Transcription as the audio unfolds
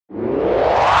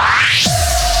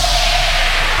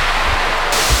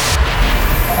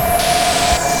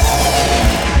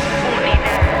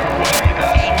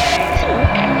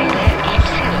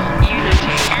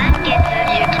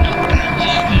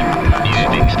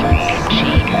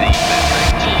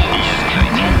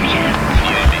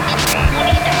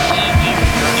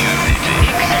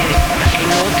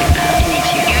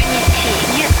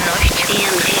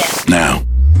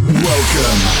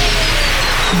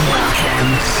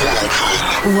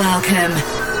Welcome.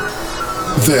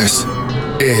 This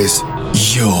is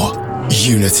your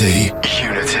Unity.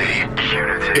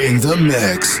 In the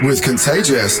mix with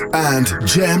Contagious and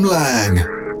Jem Lang.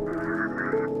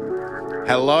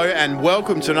 Hello and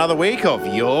welcome to another week of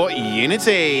Your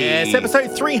Unity. Yes,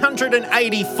 episode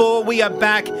 384. We are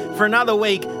back for another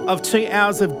week of 2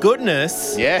 hours of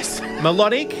goodness. Yes.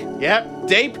 Melodic. Yep.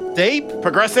 Deep.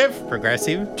 Progressive.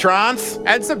 Trance.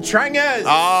 And some trangers.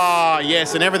 Ah,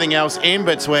 yes, and everything else in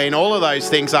between. All of those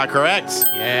things are correct.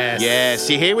 Yes.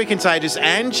 You're here with Contagious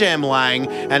and Jem Lang,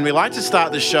 and we like to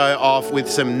start the show off with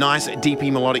some nice,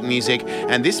 deepy melodic music,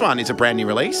 and this one is a brand new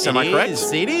release. Am I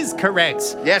correct? It is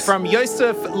correct. Yes. From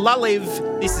Youssef,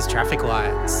 Lulev, this is Traffic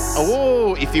Lights.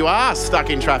 Oh, if you are stuck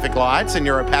in traffic lights and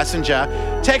you're a passenger,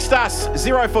 text us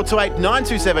 0428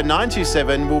 927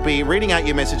 927. We'll be reading out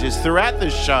your messages throughout the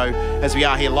show as we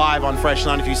are here live on Fresh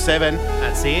 92.7.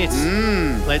 That's it.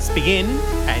 Let's begin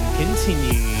and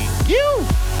continue. You.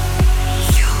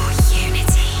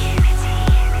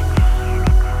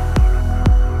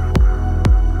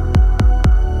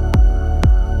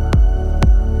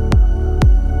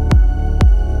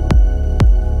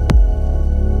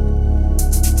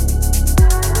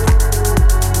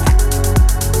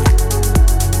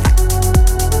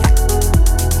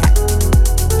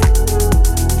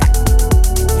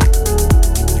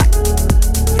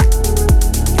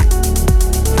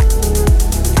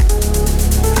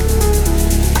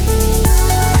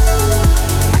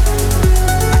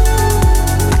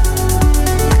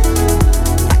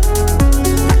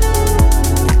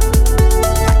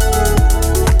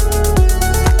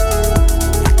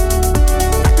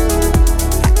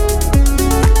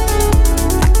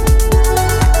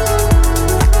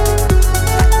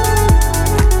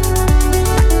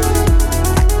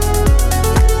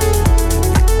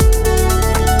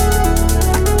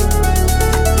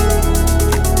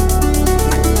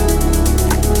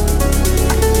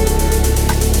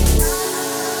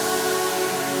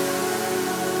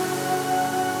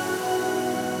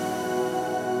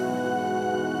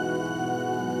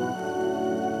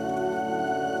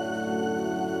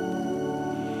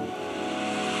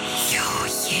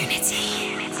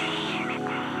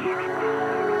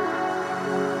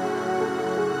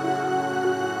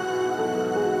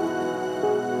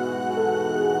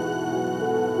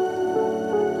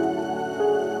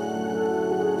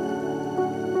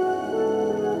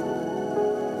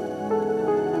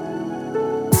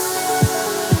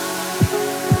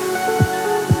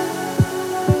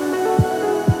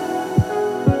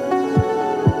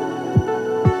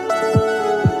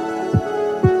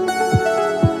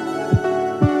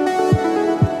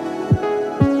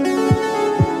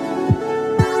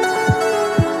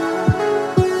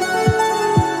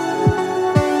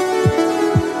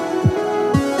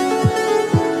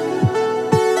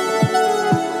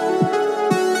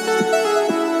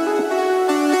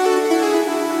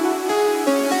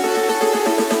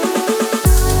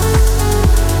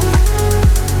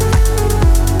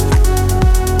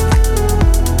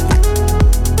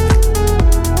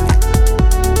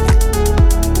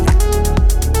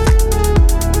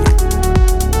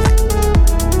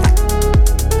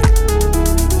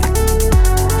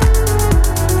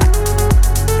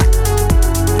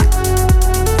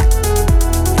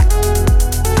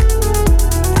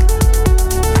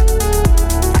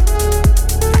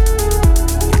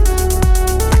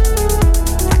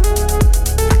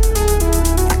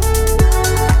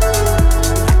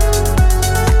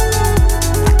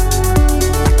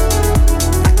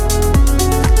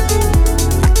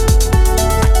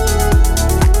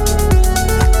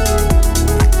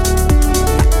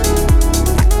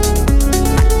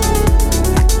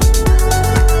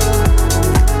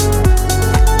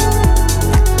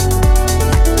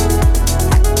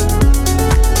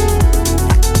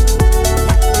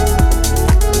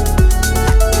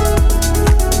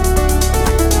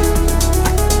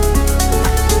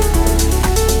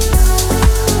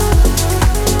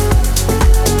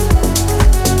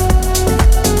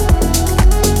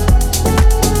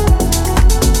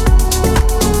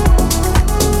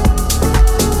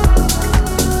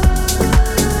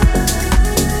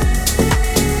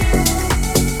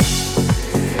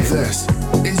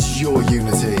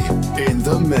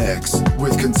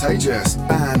 Contagious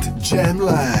and Jem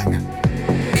Lang.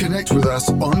 Connect with us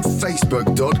on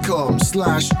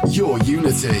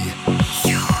facebook.com/yourunity.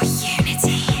 Your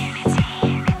Unity.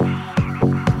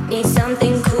 Need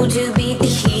something cool to beat the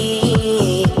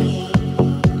heat.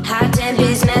 High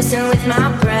temperatures messing with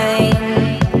my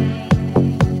brain.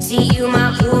 See you,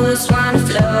 my pool is trying to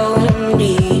flow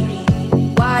deep.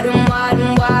 Wide and wide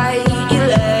and wide you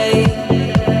lay.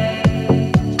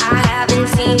 I haven't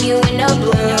seen you in a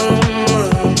blue.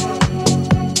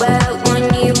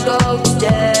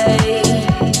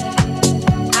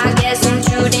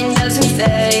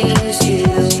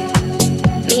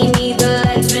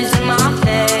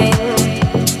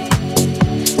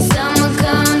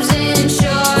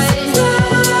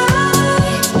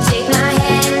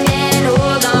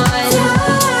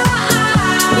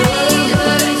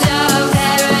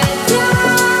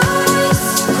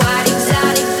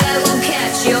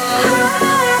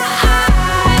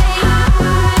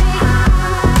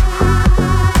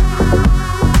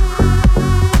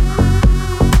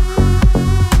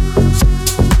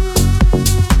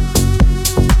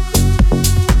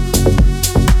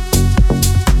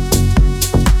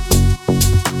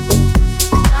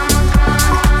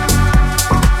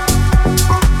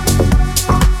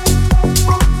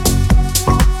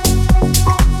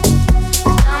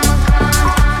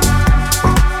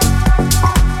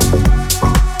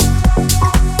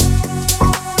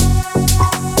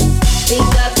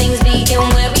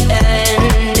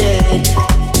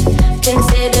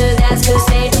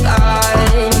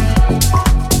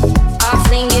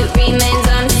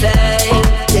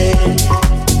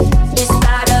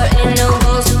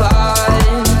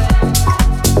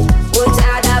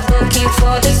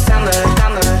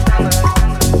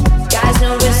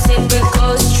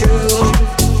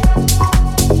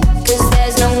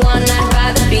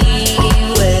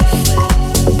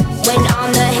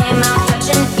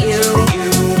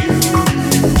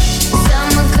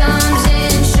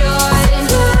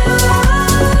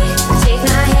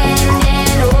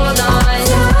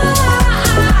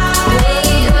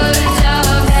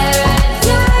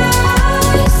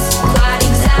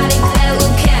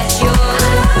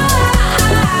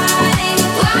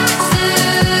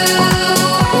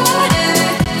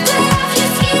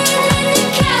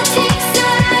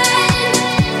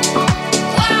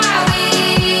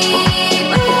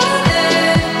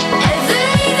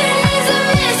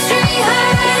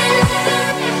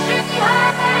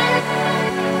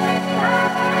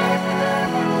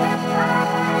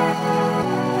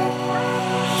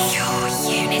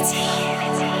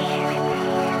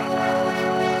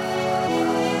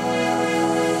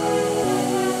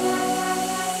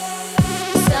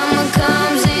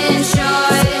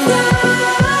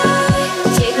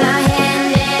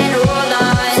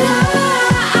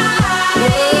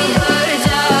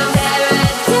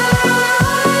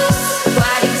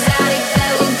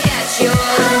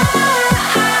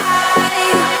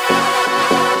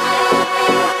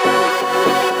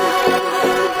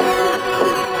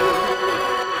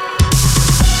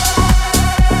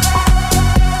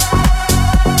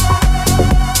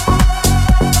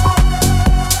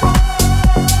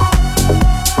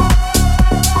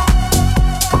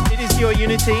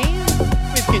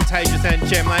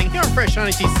 Jem Lang here on Fresh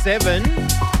 97.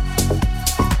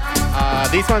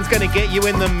 This one's going to get you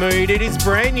in the mood. It is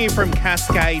brand new from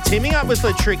Kaskade, teaming up with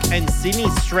Patrik and Sydney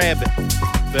Streb,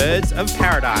 Birds of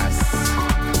Paradise.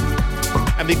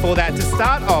 And before that, to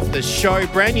start off the show,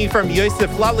 brand new from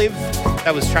Youssef, Lulev,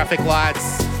 that was Traffic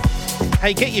Lights.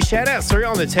 Hey, get your shout outs through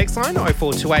on the text line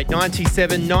 0428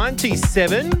 927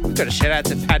 927. We've got a shout out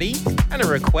to Paddy and a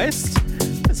request.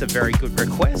 That's a very good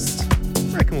request.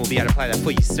 I reckon we'll be able to play that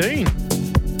for you soon.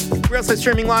 We're also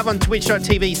streaming live on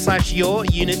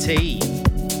twitch.tv/YourUnity.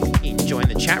 Join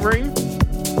the chat room.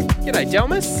 G'day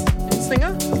Delmas and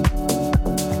Singer.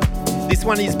 This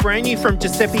one is brand new from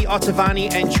Giuseppe,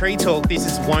 Ottaviani and Treetalk. This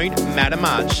is Won't Matter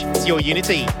Much. It's Your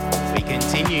Unity. We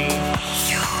continue.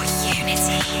 Your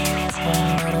Unity.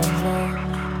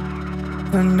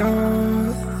 I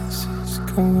know this is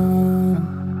gone.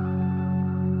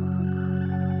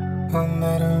 Won't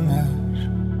matter much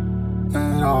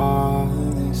when all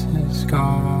this is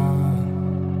gone.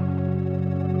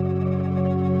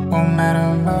 Won't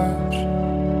matter much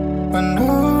when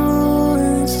all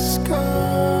this is gone.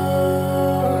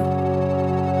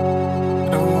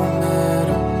 No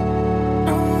matter,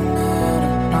 no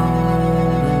matter, no.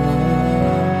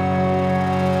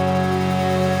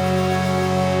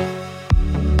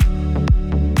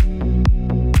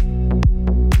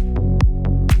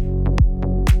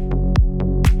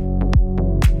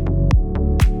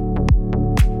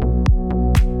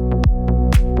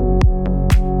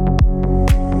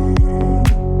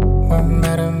 Won't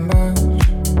matter much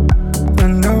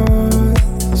when all this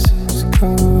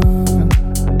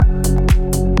is gone.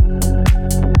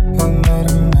 Won't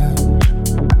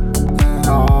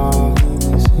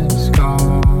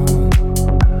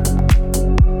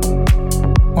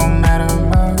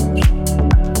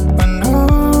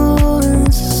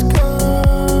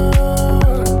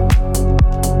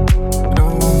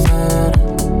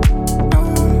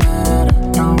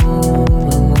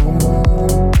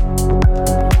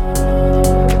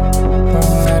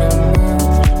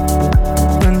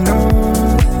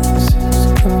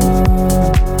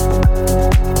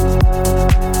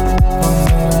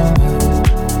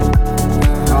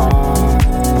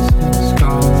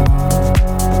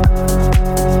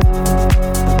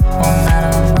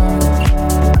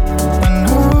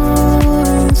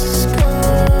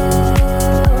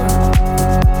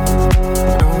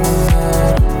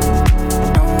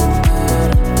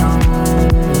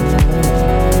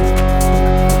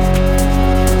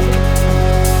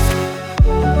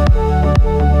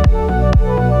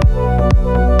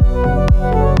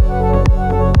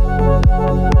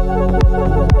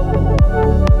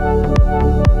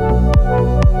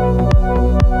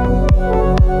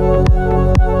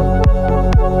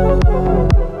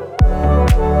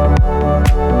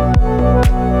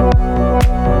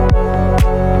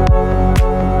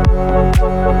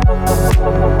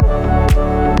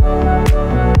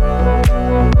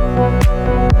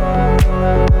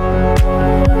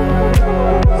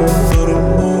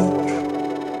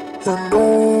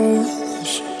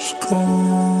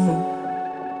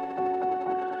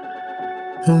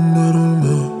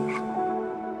much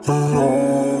when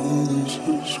all this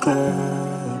is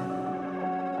gone.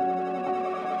 Won't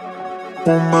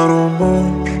matter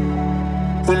much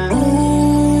when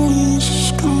all this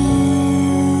is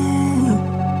gone.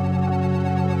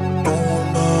 No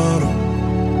matter,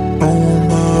 no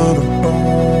matter, no.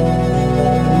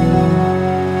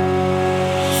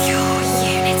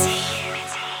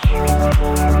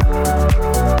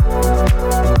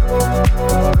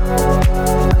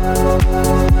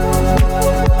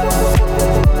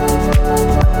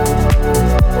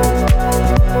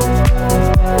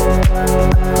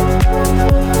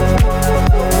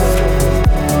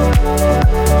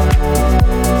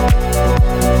 matter much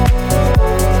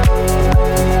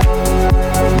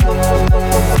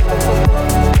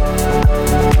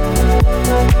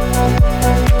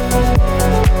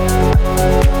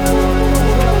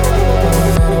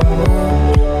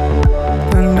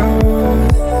when all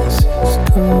this is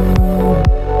gone.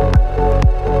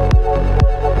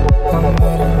 Won't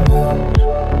matter much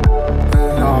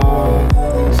when all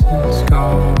this is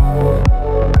gone.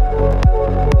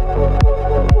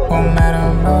 Won't matter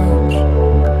much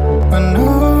when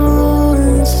all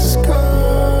this is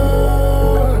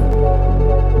gone.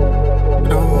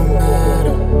 No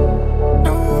matter,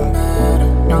 no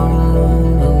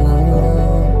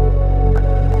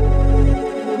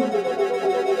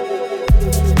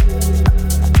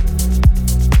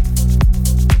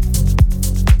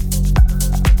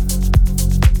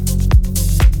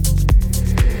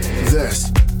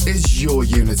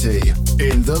Unity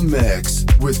in the mix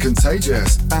with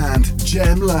Contagious and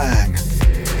Jem Lang.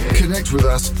 Connect with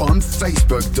us on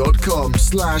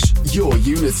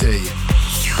facebook.com/yourunity.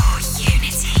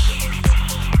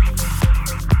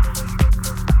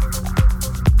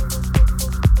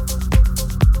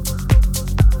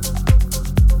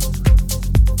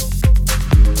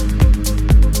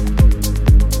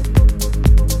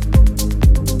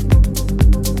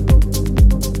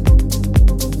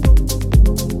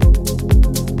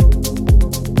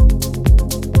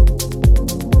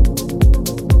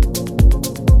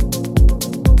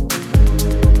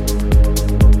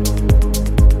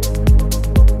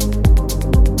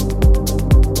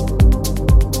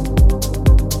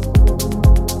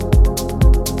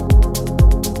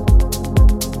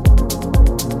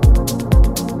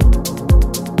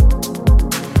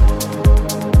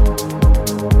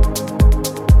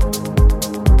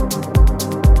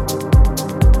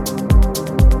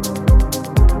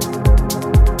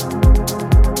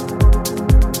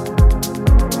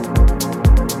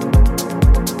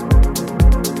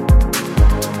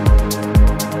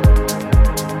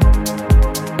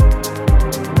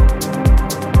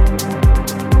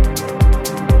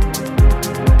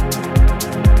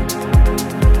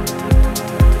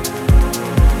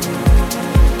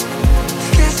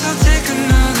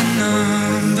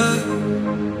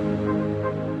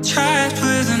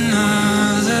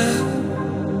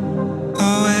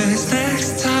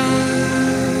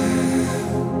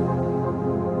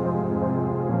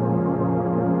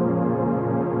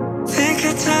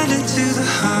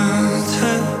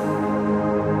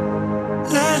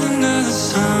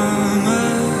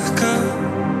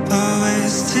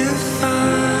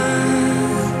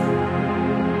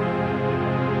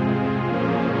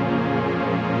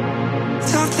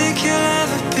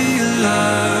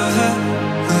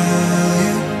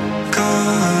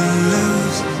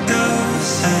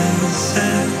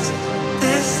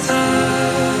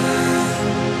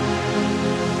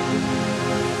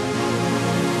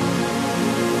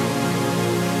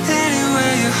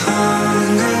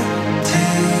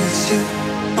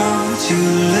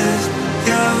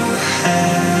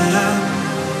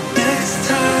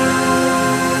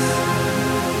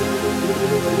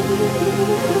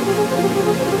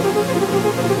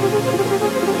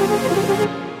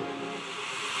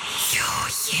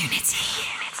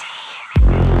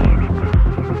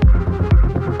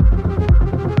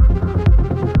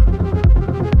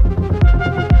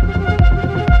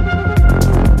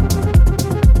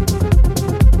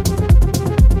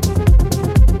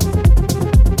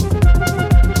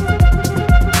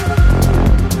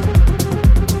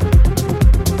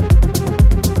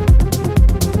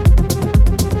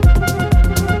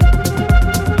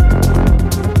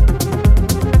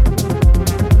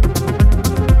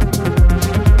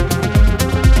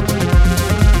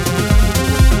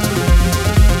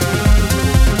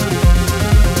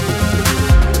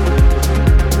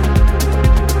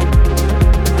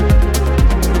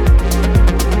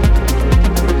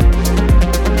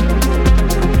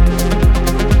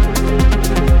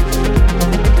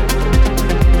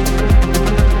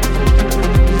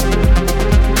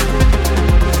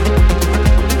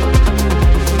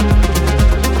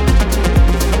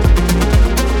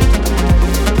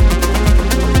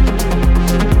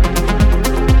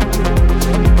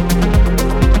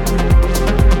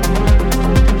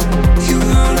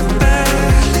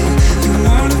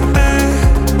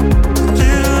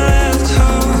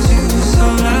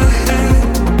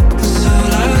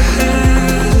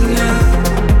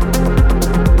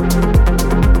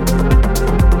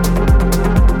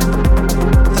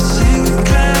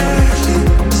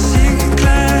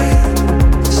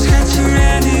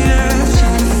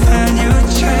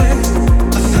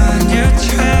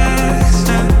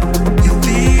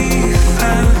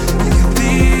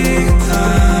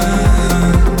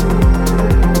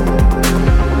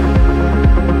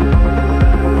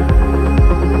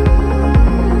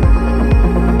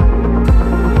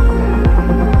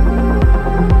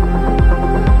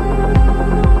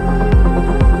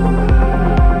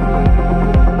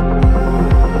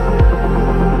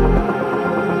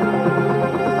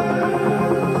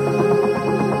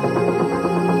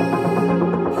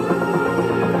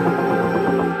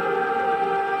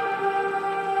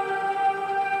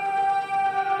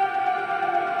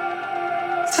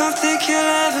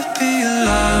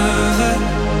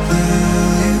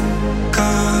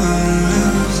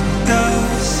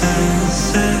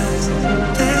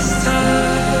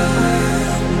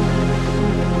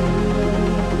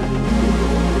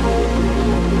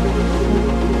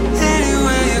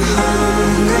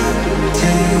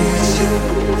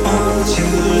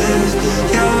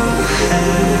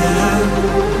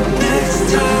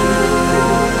 Next time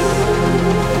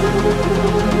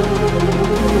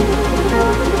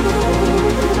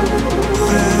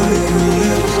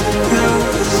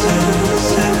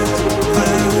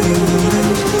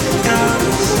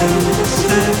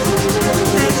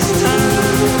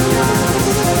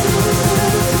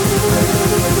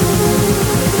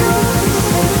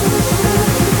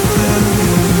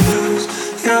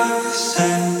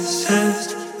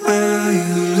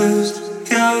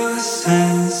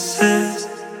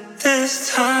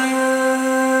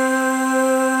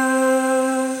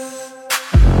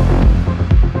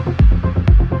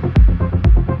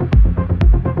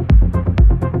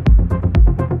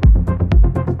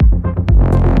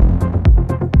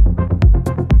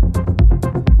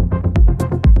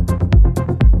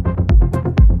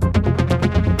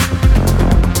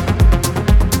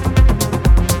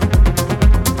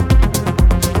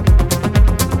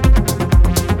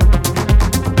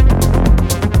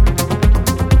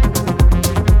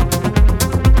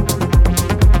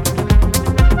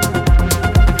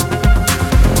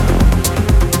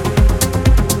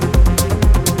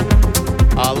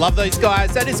Love those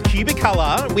guys. That is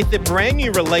Cubicolor with the brand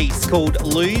new release called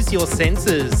Lose Your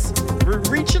Senses. We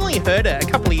originally heard it a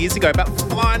couple of years ago, but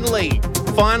finally,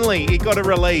 it got a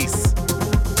release.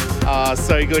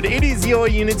 So good. It is your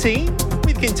Unity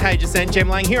with Contagious Jem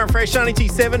Lang here on Fresh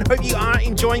 92.7. Hope you are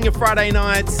enjoying your Friday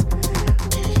nights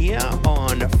here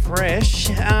on Fresh.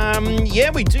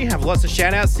 We do have lots of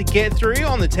shout outs to get through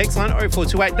on the text line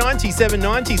 0428 927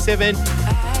 927.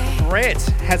 Brett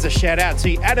has a shout out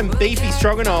to Adam Beefy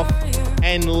Stroganoff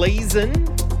and Leeson,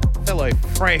 fellow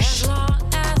Fresh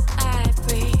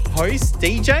host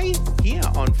DJ here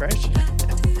on Fresh.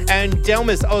 And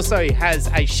Delmas also has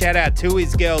a shout out to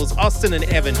his girls Austin and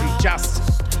Evan, who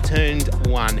just turned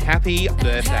 1. Happy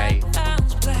birthday.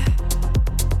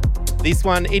 This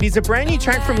one, it is a brand new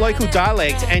track from local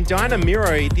Dialect and Dinah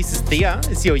Miro. This is Theia.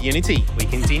 It's your Unity. We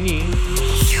continue.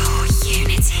 Your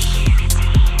Unity.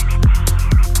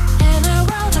 In a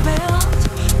world built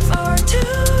for two,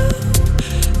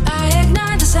 I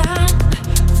ignite the sun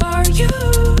for you.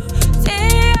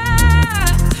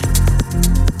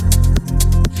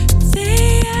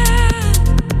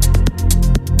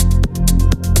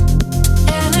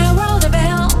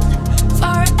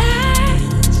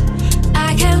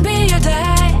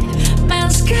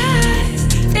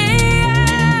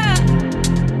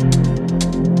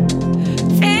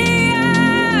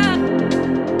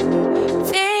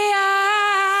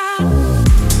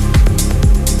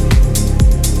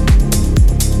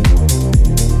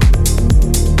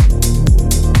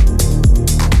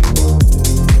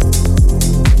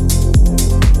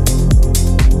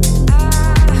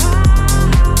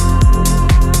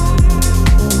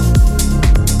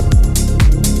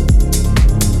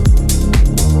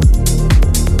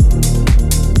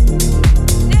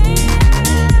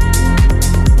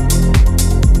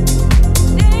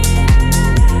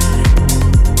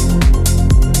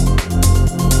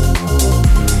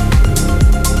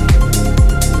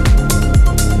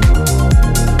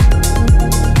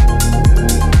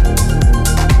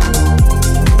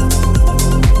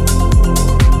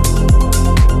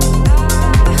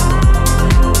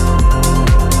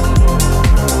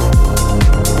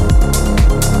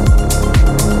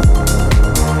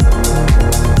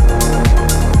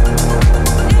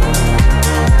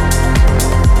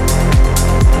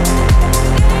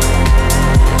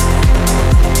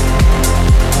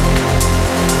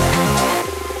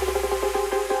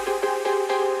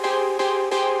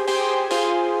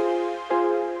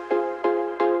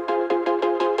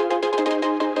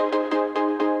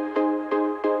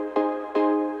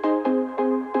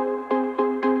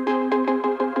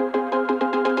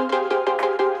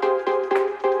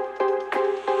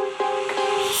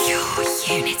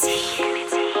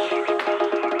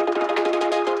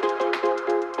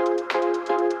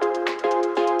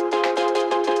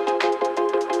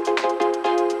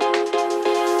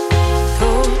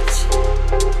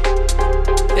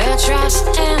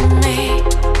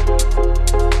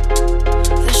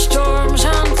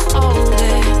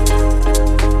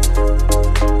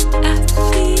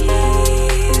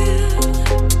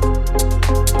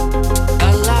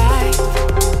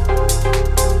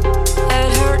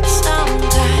 It hurts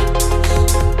sometimes.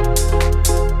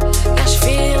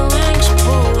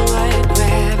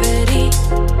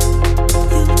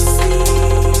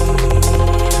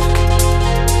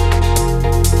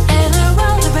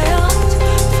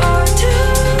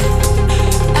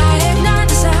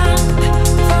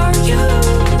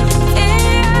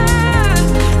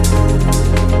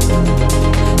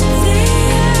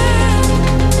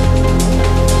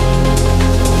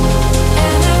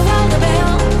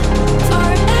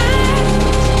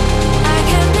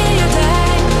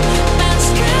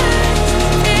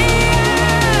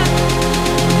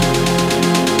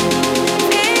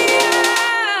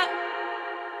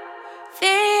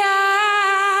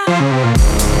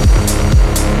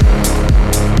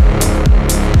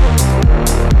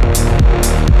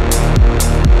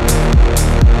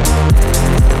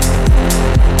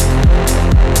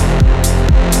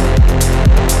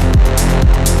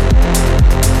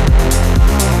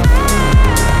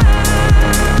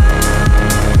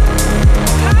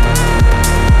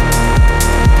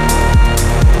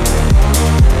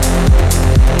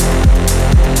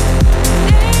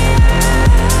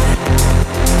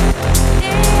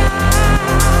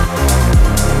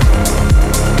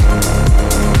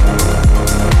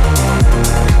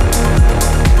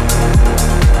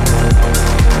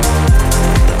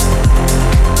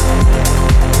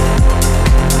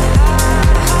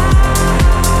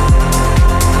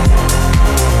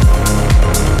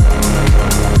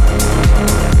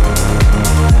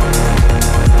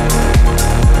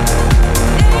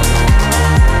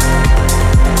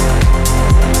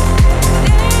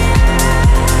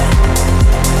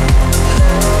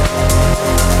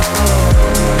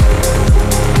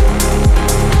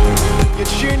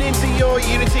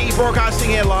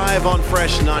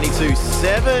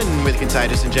 92.7 with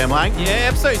Contagious and Jem Lang. Yeah,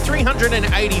 episode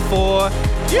 384.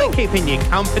 We're keeping you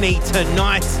company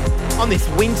tonight on this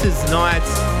winter's night.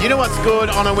 You know what's good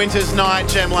on a winter's night,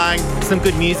 Jem Lang? Some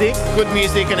good music. Good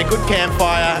music and a good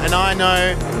campfire. And I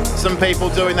know some people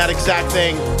doing that exact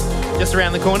thing. Just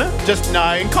around the corner? Just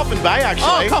no, in Coffin Bay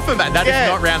actually. Oh, Coffin Bay. That is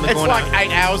not round the corner. It's like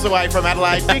 8 hours away from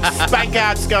Adelaide. Big spank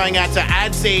outs going out to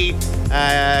Adsy.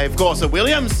 Of course, at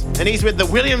Williams, and he's with the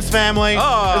Williams family, as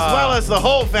well as the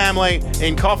Hall family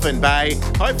in Coffin Bay.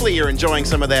 Hopefully you're enjoying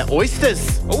some of their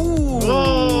oysters. Ooh,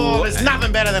 there's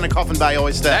nothing better than a Coffin Bay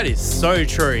oyster. That is so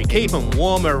true. Keep them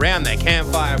warm around their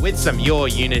campfire with some Your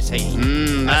Unity.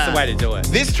 That's the way to do it.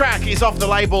 This track is off the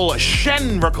label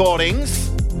Shen Recordings.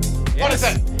 Yes. What is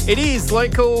it? It is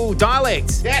local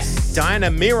Dialect. Yes. Diana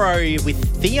Miro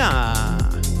with Theia.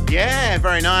 Yeah,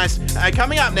 very nice.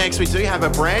 Coming up next, we do have a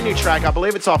brand new track. I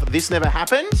believe it's off This Never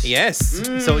Happened. Yes.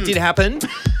 So it did happen.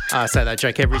 I say that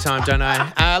joke every time, don't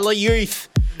I? LeyeT.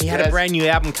 He had a brand new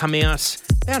album come out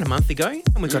about a month ago,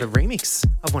 and we got a remix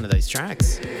of one of those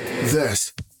tracks.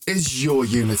 This is Your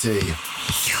Unity.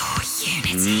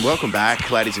 Welcome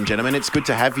back, ladies and gentlemen. It's good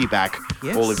to have you back,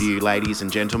 all of you ladies and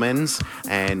gentlemen.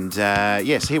 And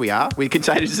yes, here we are with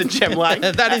Contagious and Jem Lang.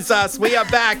 That is us. We are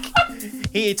back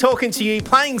here talking to you,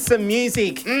 playing some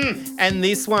music. And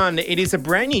this one, it is a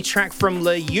brand new track from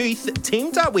LeyeT,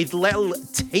 teamed up with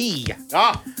LeyeT.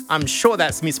 I'm sure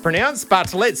that's mispronounced,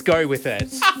 but let's go with it.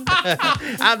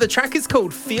 The track is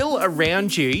called Feel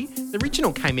Around You. The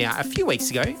original came out a few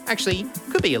weeks ago. Actually,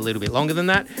 could be a little bit longer than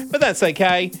that, but that's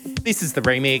okay. This is the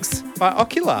remix by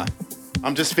OCULA.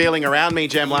 I'm just feeling around me,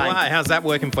 Jem Lang. Wow, how's that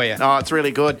working for you? Oh, it's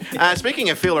really good. Speaking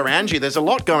of feel around you, there's a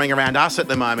lot going around us at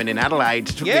the moment in Adelaide.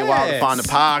 It took me a while to find a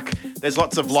park. There's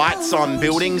lots of lights on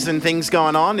buildings and things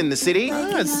going on in the city.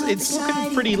 Oh, it's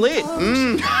looking pretty lit.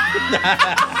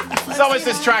 So is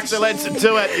this track, so let's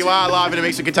do it. You are live in a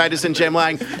mix with Contagious and Jem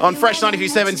Lang on Fresh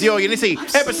 92.7's Your Unity,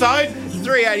 episode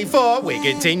 384. We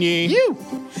continue.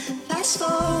 Fast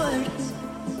forward,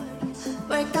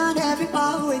 work on every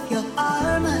wall with your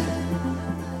armor.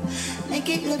 Make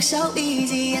it look so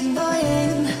easy and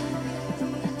annoying,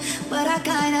 but I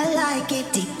kinda like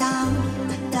it deep down,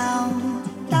 down,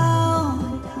 down.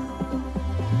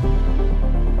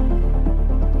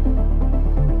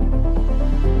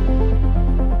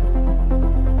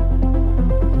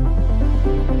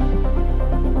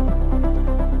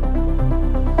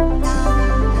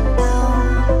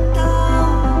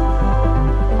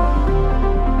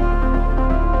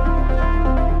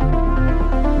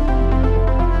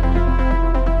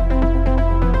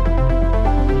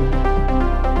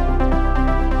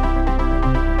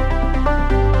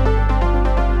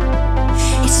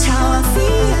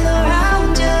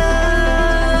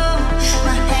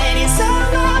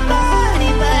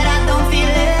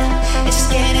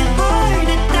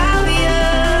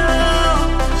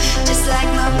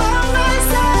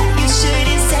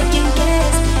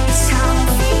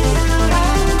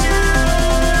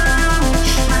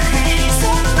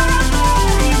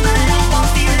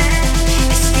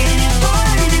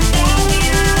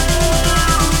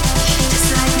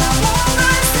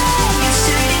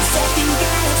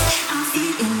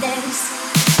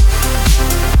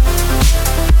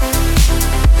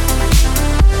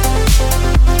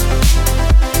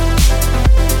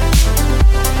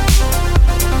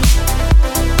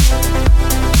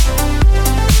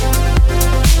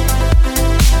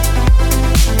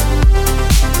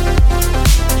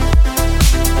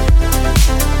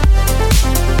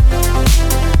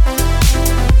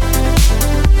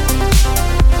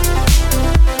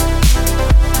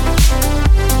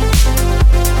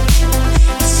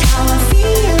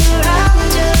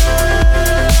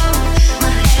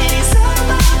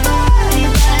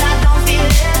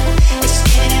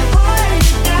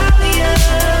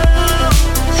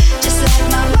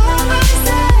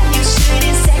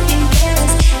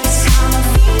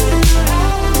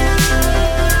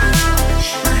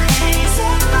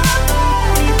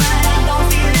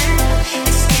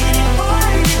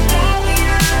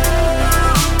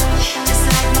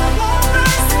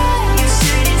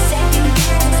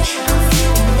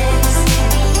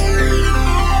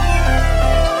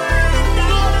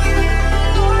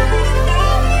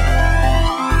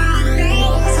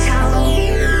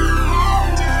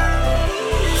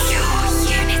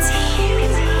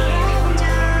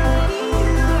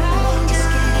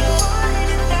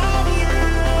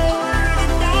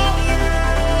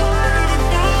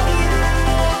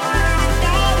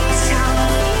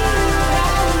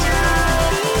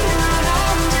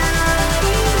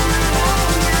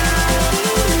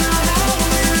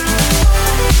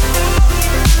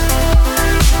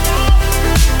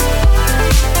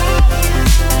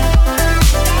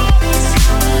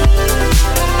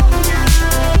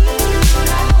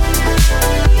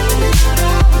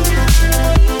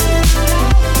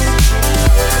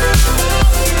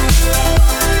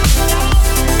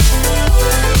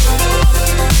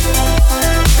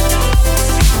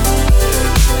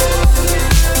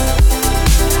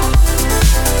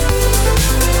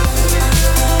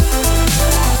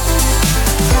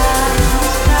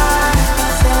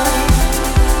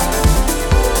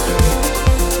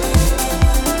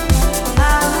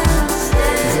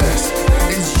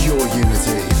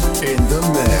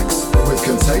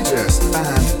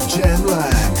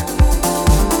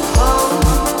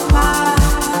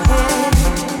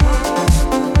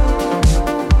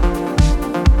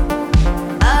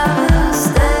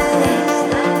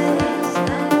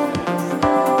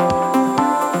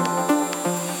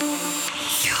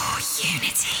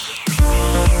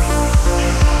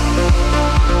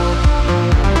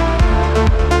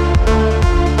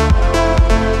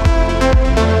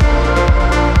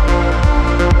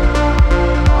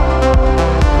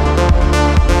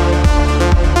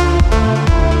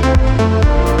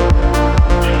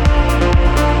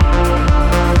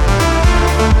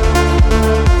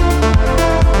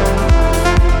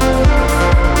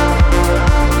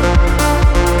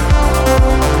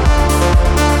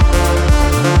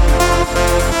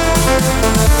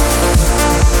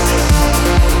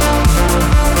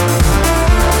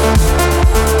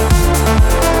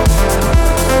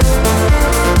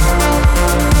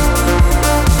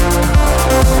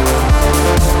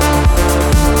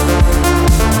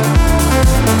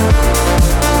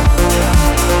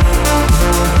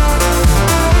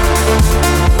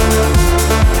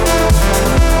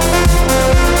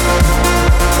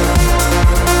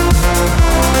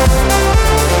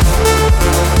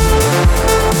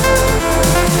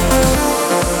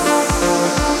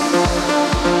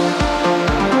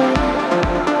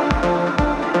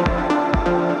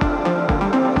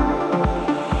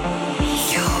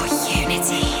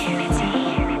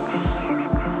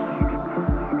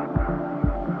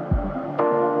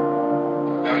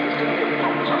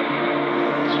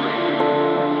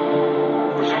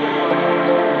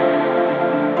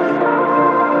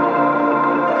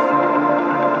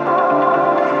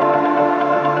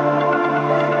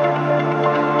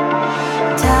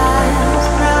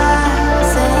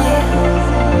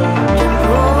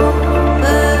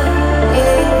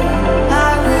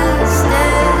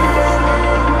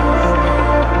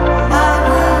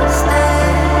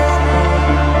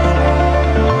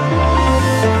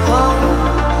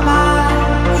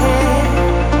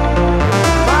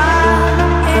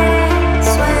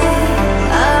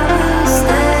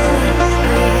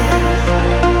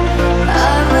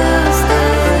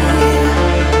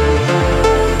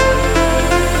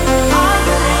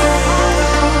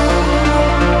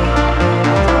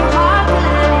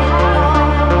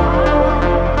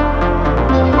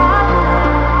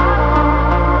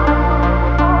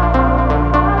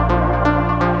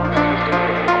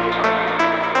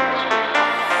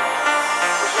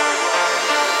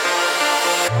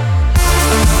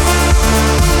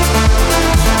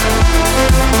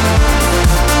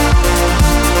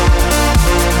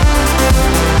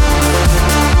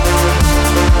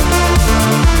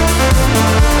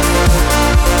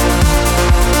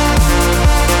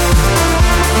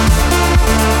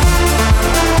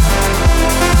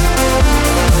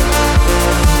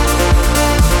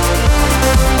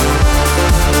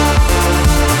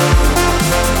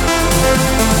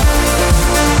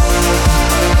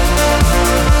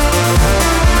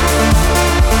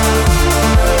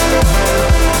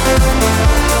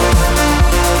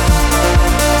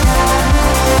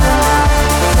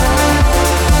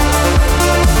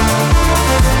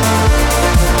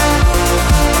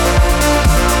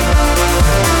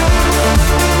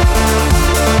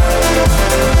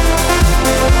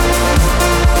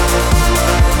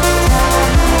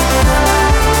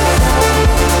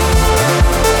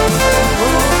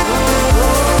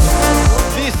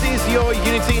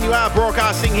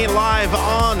 broadcasting here live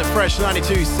on Fresh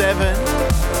 92.7.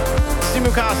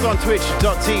 Simulcast on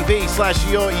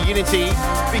twitch.tv/YourUnity.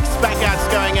 Big spank outs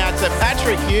going out to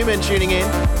Patrik, Humann tuning in.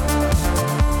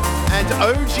 And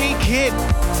OG Kid.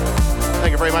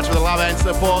 Thank you very much for the love and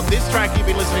support. This track you've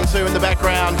been listening to in the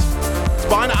background, it's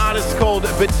by an artist called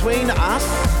Between Us,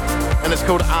 and it's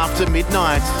called After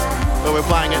Midnight, but we're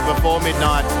playing it before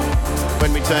midnight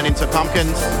when we turn into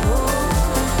pumpkins.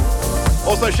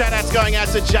 Also, shout-outs going out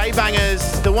to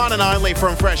J-Bangers, the one and only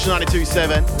from Fresh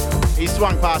 92.7. He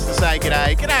swung past to say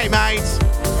g'day. G'day, mate.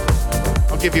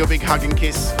 I'll give you a big hug and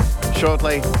kiss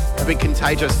shortly. A big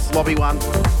contagious, slobby one.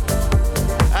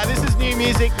 This is new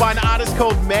music by an artist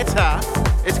called Meta.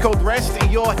 It's called Rest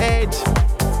Your Head.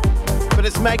 But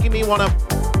it's making me want to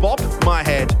bop my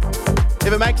head.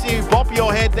 If it makes you bop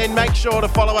your head, then make sure to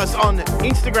follow us on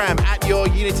Instagram at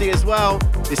YourUnity as well.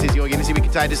 This is Your Unity with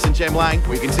Contagious Jem Lang.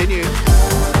 We continue.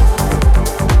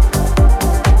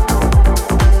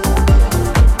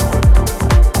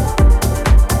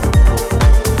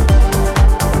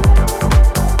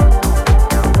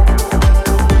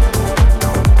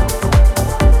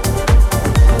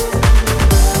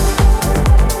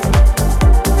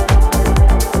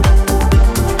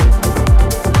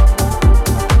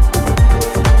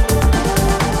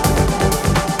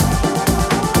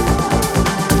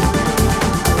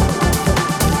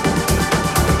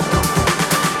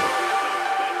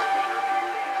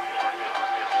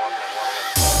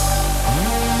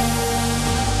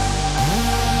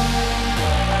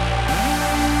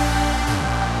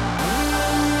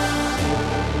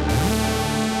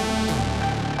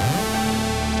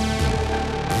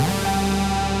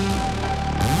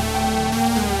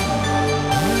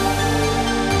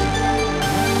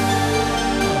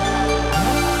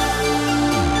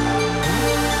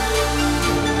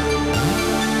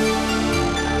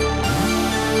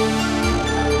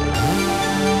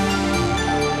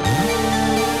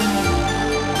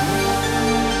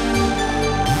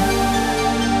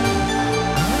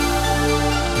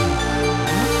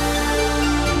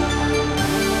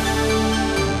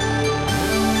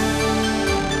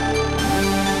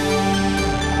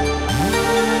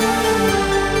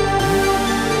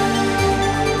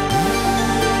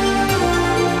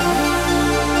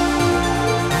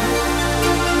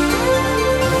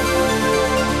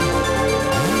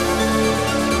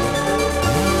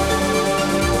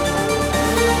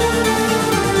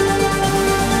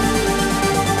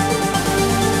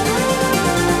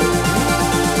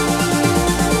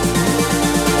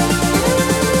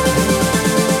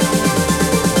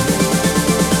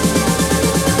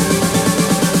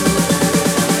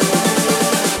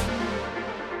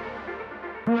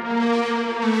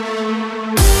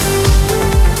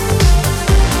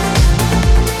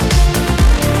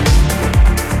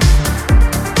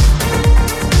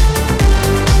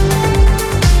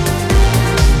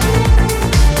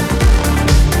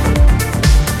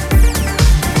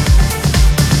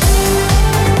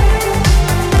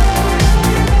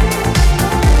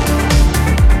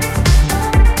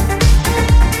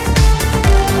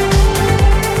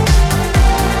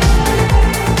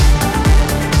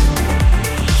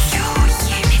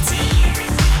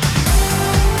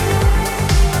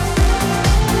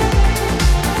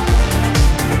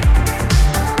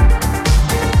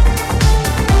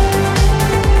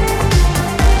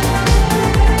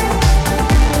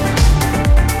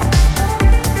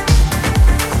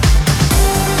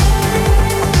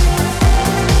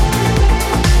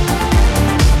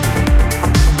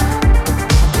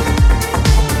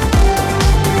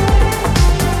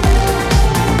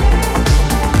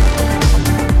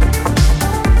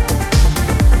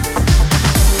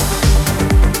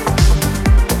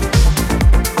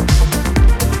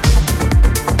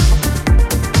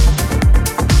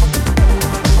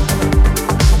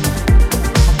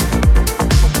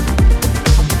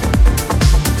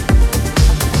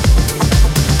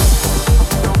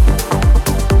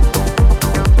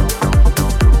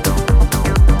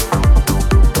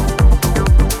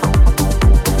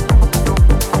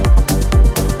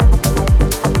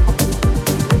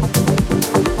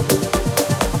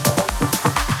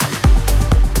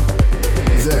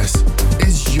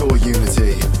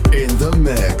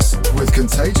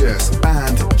 Contagious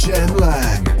and Jem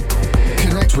Lang.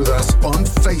 Connect with us on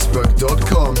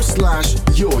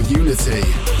facebook.com/YourUnity.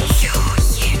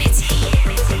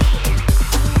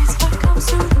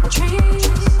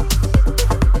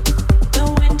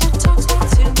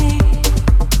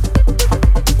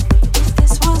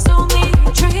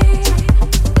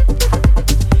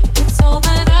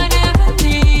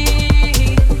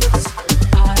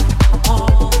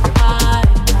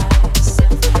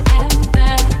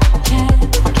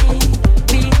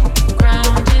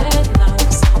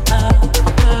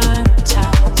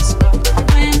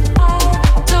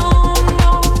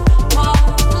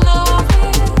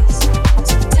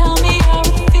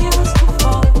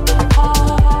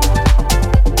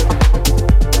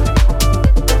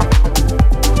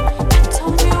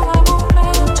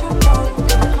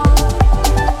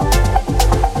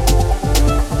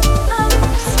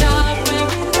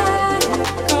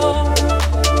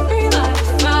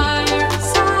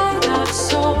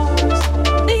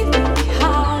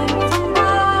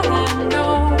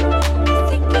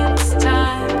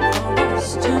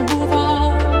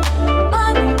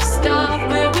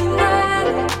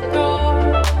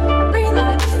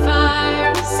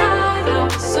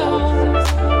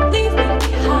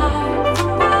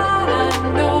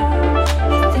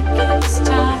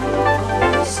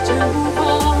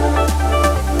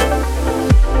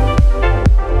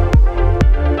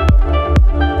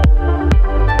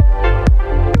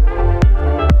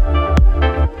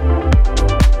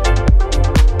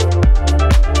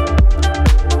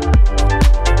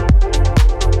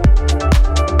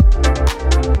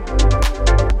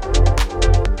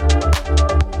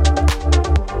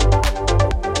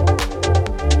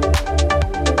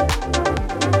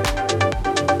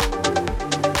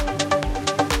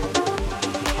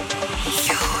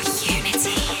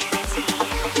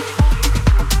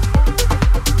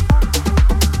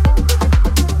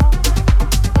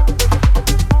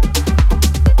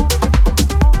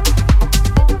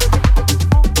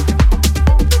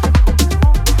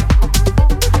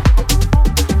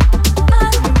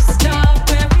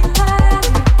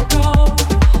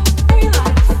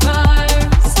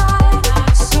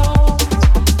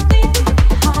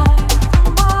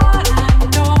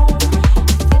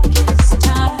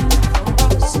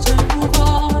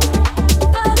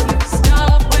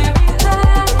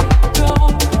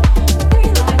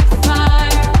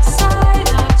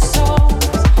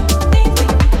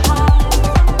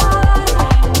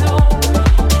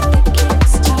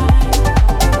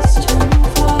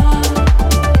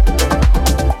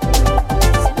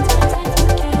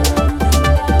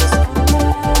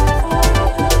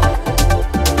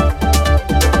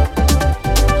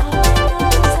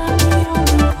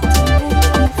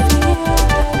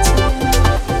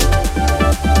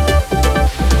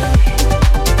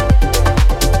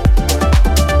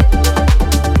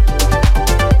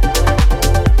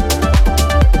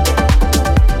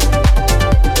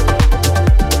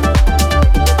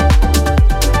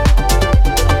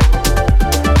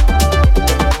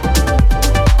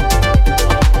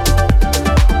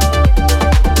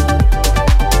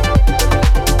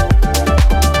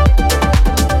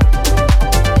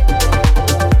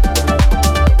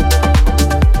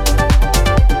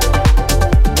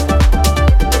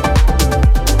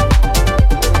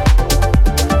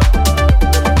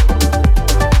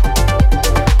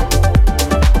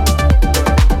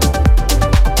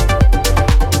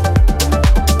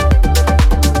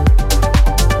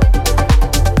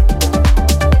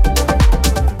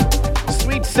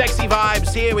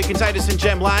 BetweenUs here with Contagious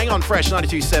Jem Lang on Fresh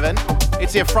 92.7.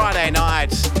 It's your Friday night.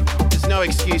 There's no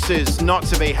excuses not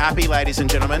to be happy, ladies and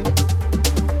gentlemen.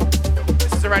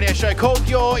 This is a radio show called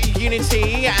Your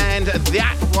Unity, and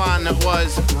that one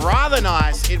was rather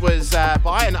nice. It was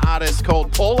by an artist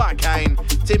called Arcane,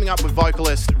 teaming up with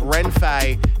vocalist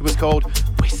Faye. It was called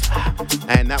Whisper,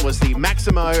 and that was the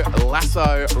Maximo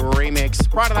Lasso remix.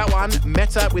 Prior to that one,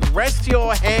 Meta with Rest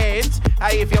Your Head.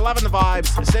 Hey, if you're loving the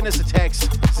vibes, send us a text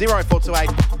 0428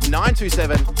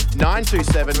 927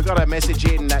 927. We got a message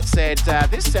in that said,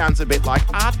 this sounds a bit like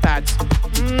ARTBAT.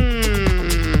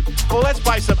 Well, let's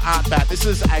play some ARTBAT. This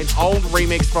is an old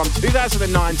remix from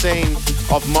 2019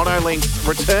 of Monolink's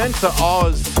Return to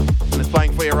Oz. And it's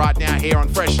playing for you right now here on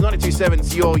Fresh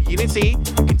 92.7's Your Unity.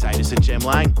 Contagious and Jem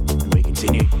Lang. And we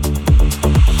continue.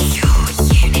 Your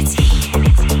Unity.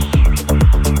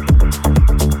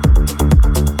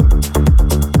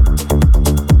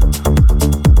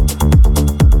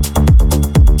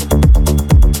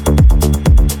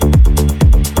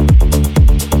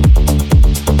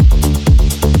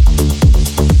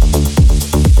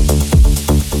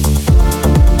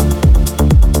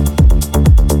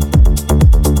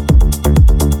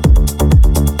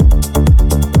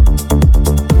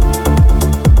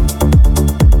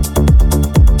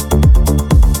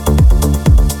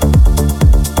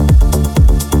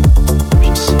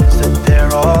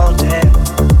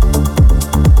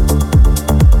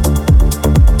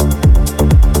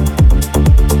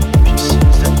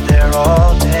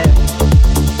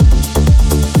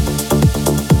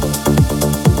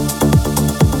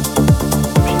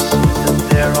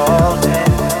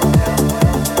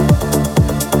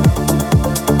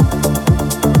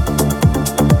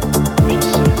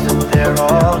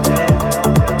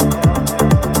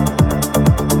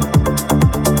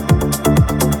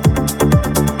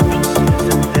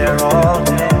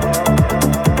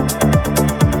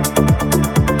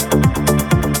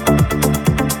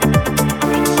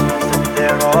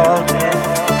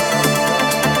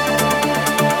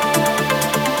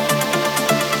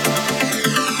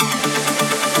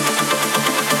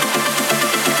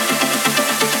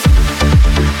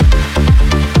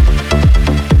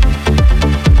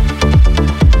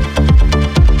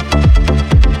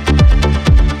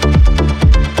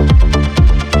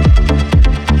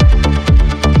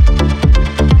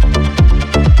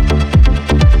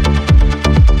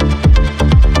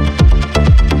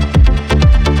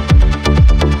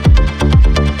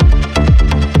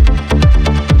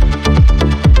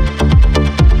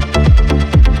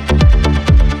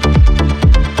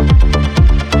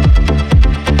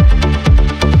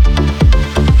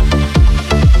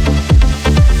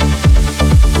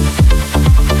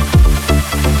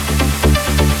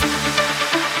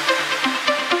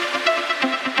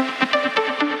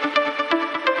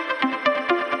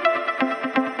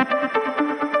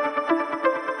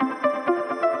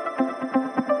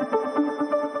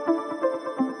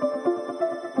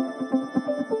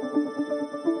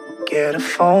 Get a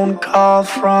phone call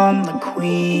from the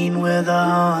queen with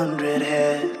 100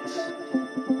 heads.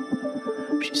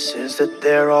 She says that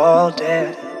they're all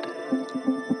dead.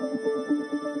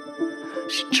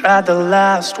 She tried the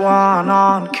last one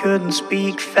on, couldn't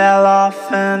speak, fell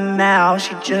off, and now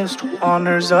she just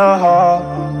wanders a hall,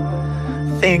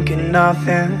 thinking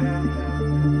nothing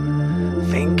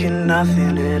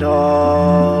at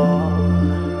all.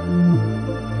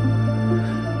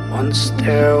 Once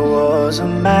there was a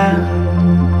man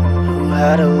who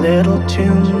had a little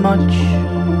too much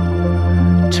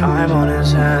time on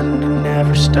his hand and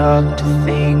never stopped to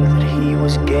think that he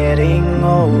was getting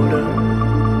older.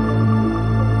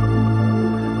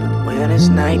 But when his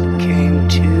night came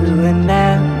to an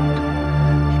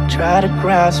end, he tried to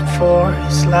grasp for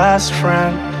his last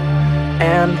friend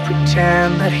and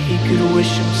pretend that he could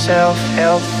wish himself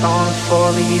health on a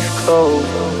four-leaf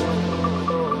clover.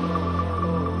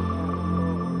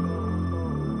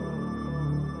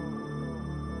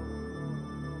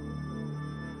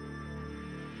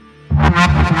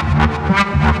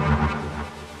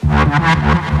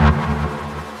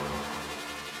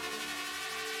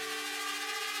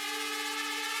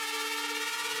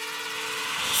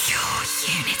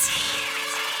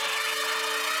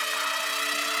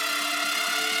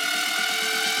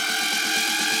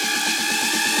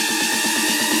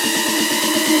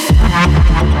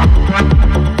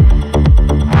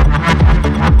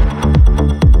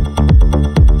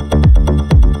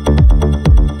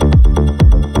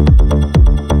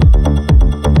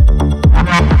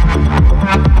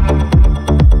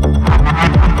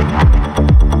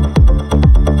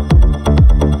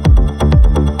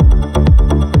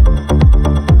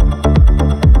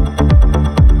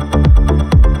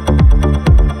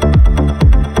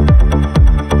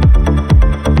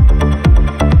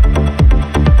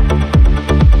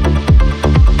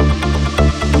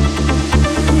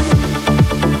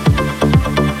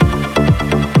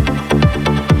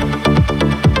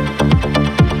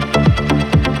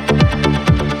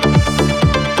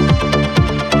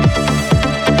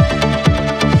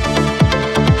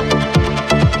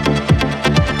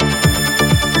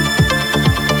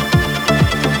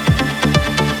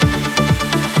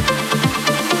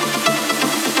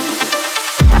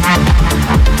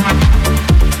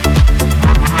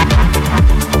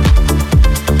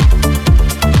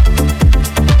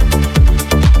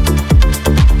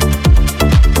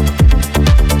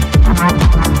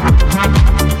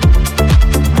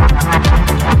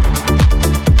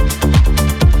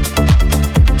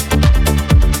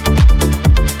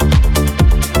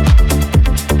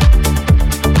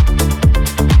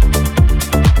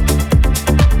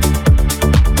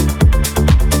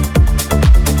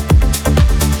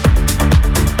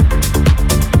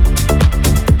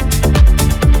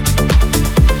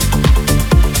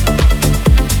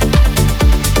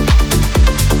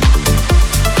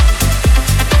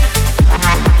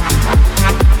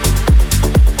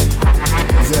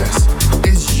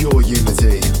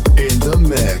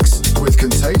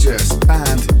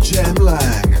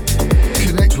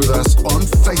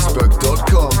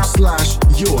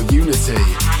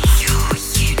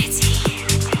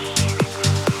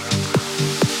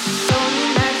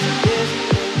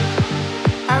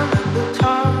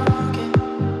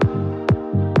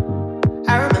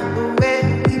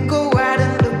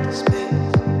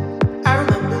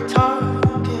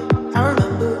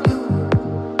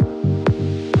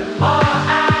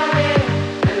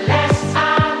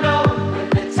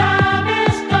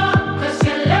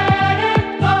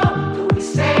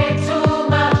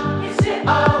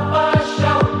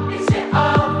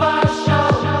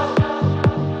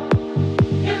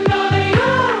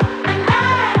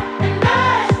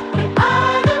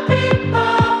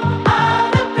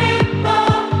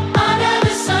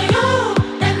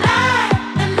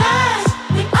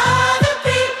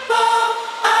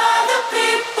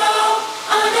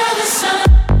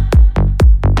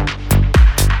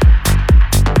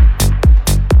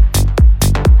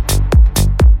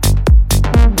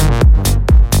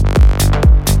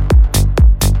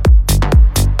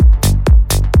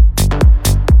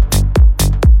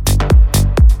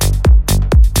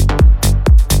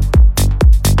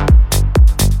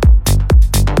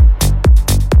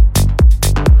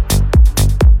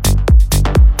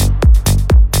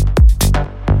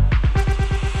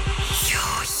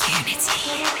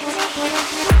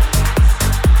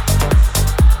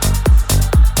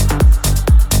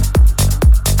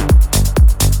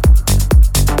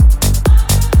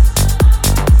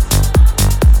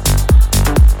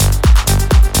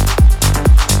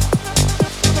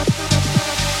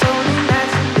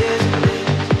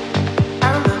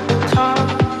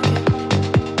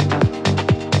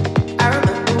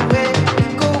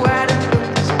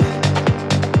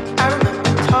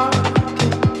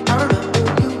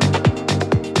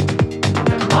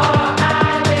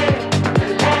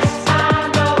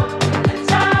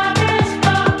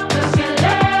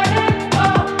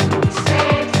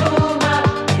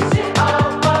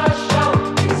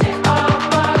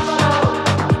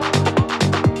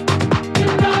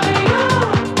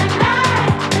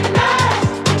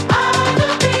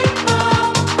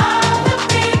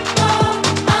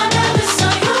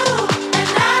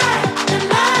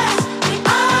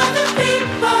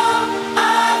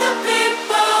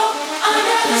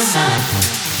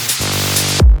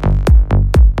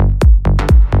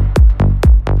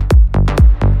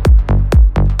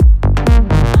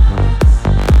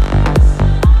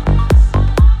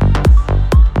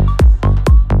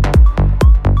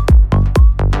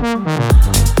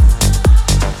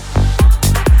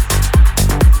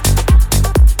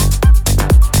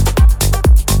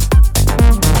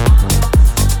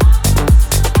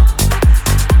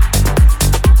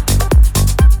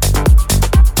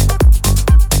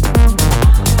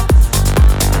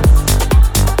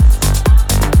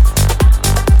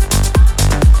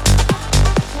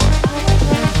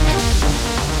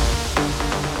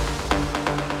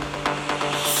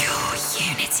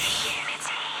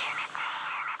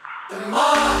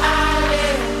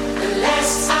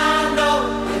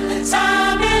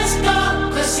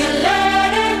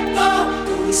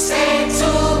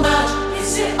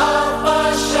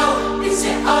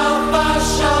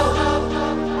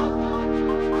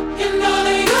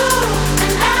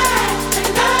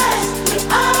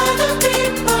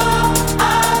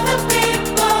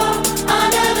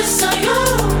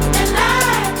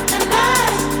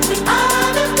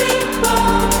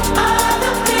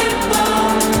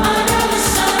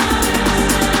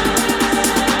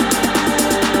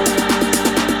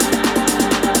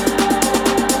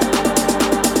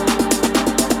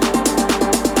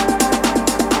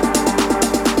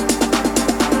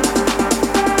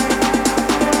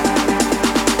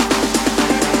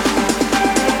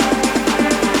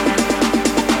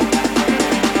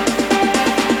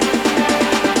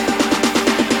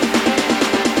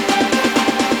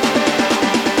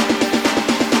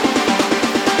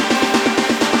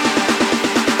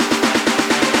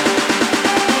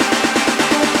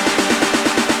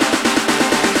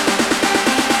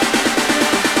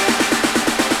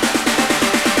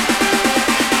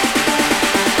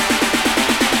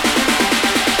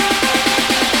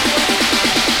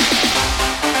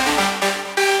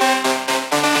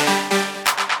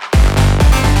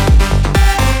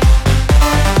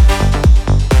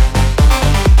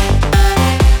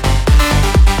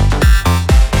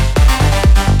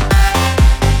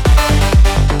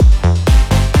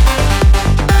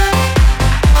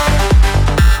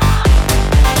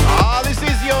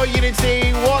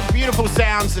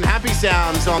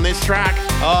 sounds on this track.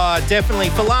 Oh, definitely.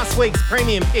 For last week's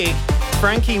premium pick,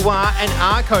 Franky and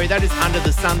Arco, that is Under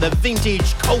the Sun, the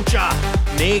Vintage Culture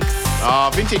mix.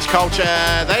 Oh, Vintage Culture.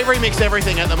 They remix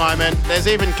everything at the moment. There's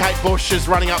even Kate Bush is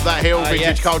running up that hill,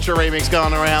 Vintage Culture remix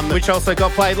going around. Which also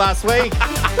got played last week.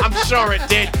 I'm sure it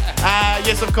did.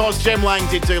 Yes, of course, Jem Lang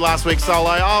did do last week's solo.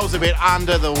 I was a bit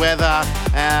under the weather.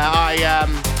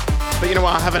 But you know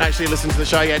what? I haven't actually listened to the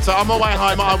show yet. So on my way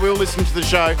home, I will listen to the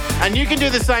show. And you can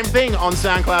do the same thing on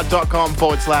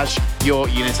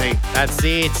soundcloud.com/YourUnity. That's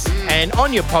it. And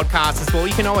on your podcast as well,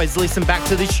 you can always listen back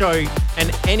to the show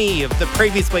and any of the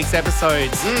previous week's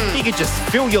episodes. You can just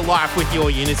fill your life with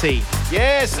your Unity.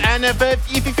 Yes, and if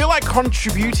you feel like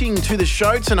contributing to the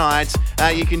show tonight,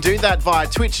 you can do that via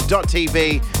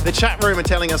twitch.tv. The chat room are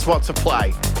telling us what to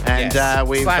play. And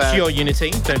we've... / your Unity,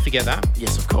 don't forget that.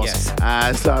 Yes, of course. Yes.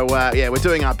 We're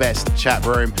doing our best, chat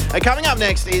room. Coming up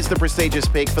next is the prestigious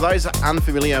pick. For those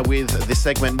unfamiliar with this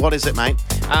segment, what is it, mate?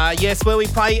 Yes, where we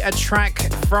play a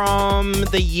track from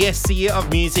the year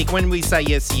of music. When we say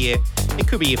year, it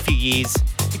could be a few years.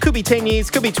 It could be 10 years,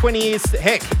 could be 20 years.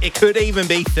 Heck, it could even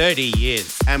be 30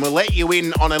 years. And we'll let you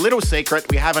in on a little secret.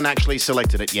 We haven't actually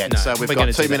selected it yet, so we've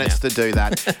got 2 minutes to do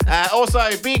that. Also,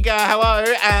 big hello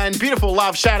and beautiful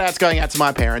love shout-outs going out to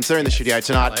my parents. They're in the studio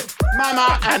tonight. Hello.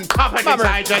 Mama and Papa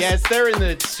Contagious. Yes, they're in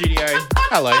the studio.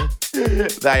 Hello.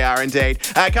 They are indeed.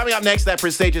 Coming up next, that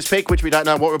prestigious pick, which we don't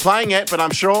know what we're playing yet, but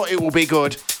I'm sure it will be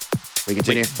good. We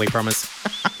continue. We promise.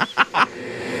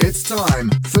 It's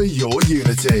time for your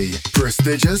Unity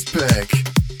prestigious pick.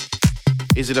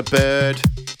 Is it a bird?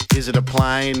 Is it a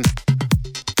plane?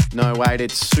 No, wait,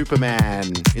 it's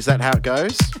Superman. Is that how it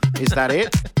goes? Is that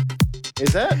it?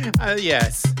 Is it?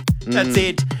 Yes, that's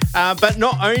it. But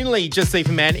not only just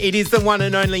Superman, it is the one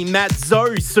and only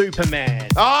Maximo Superman.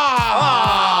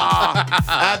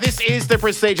 This is the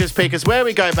prestigious pick. It's where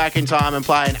we go back in time and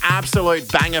play an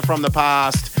absolute banger from the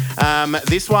past.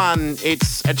 This one,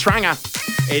 it's a tranger.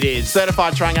 It is.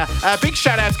 Certified tranger. Big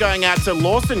shout-outs going out to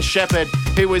Lawson Shepherd,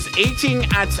 who was eating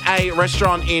at a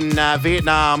restaurant in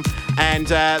Vietnam, and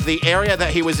the area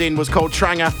that he was in was called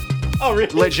Tranger. Oh,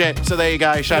 really? Legit. So there you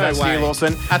go. Shout-outs to you,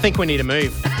 Lawson. I think we need to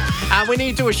move. We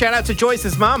need to do a shout-out to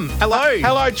Joyce's mum. Hello.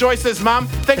 Hello, Joyce's mum.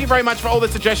 Thank you very much for all the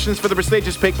suggestions for the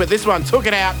prestigious pick, but this one took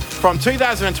it out from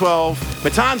 2012,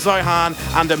 Matan Zohan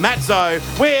under Maximo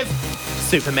with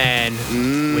Superman.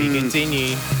 We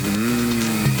continue.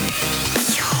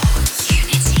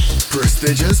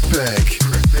 Prestigious pick.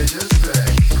 Prestigious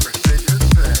pick.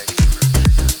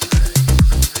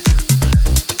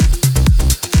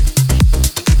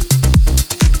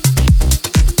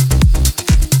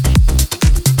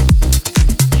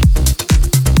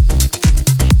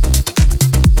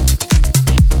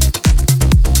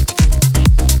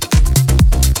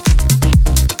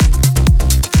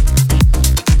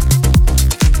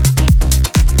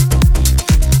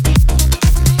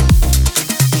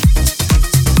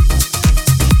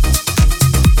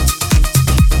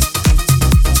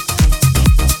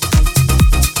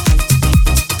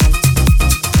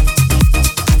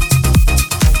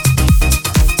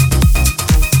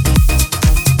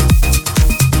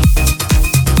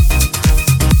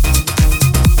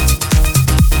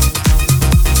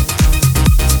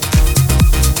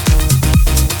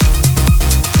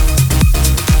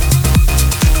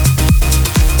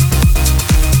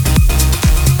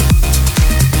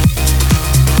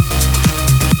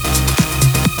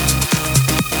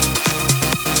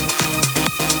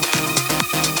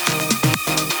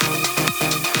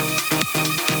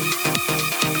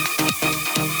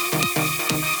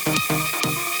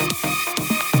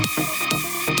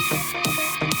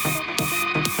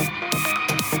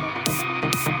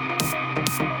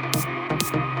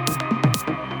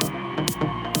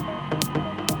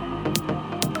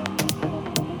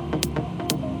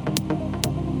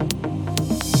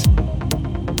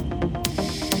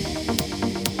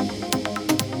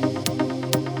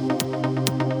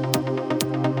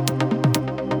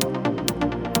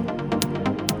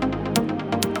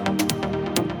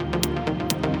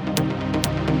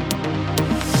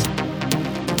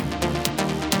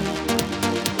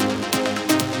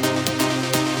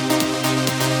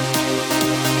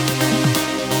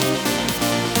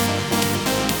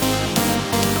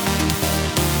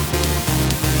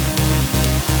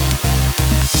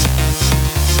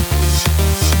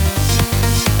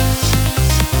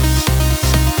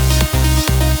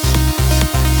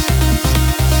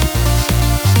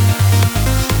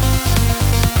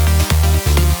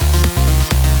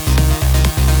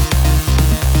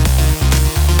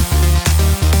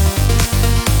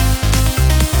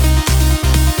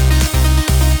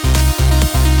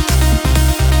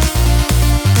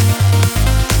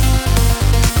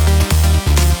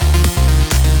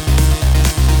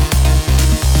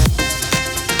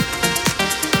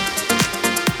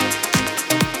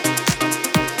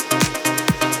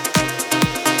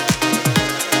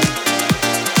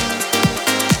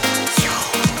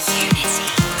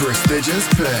 Prestigious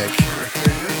pick.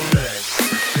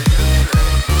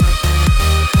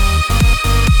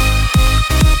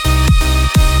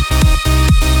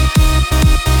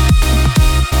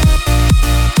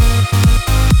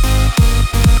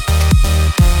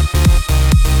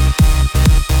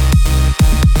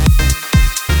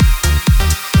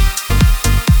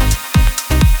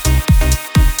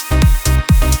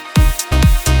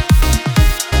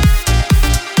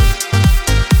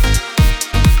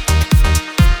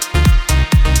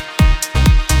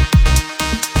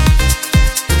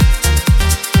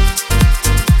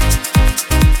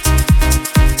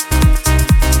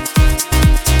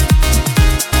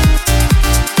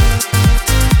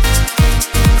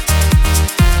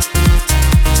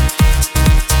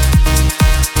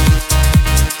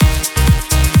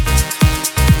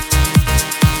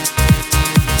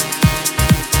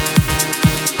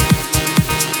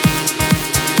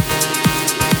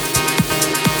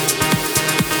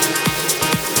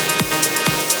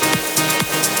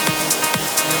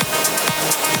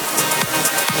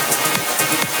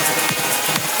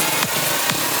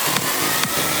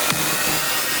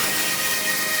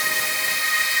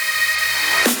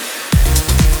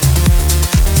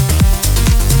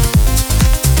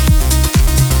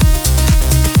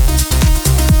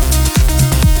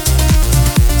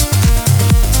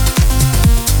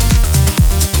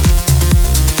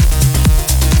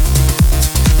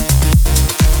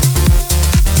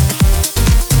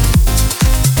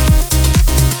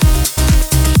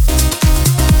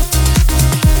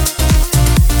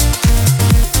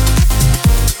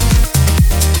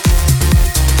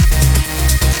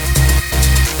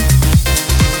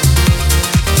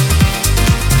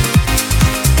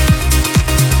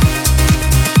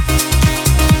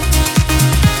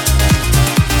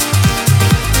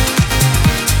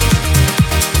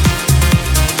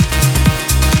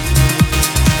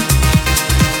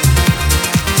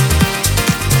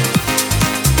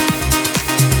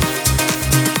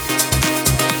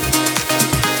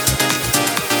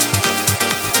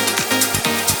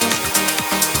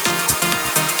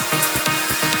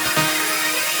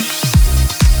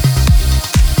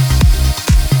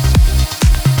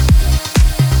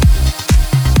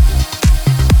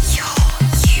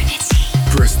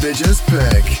 Prestigious pick.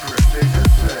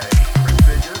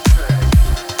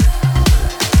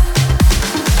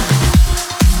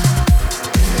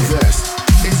 This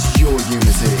is your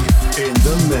Unity in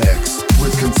the mix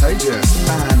with Contagious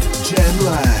and Jem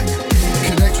Lang.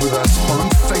 Connect with us on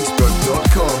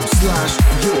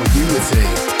facebook.com/yourunity.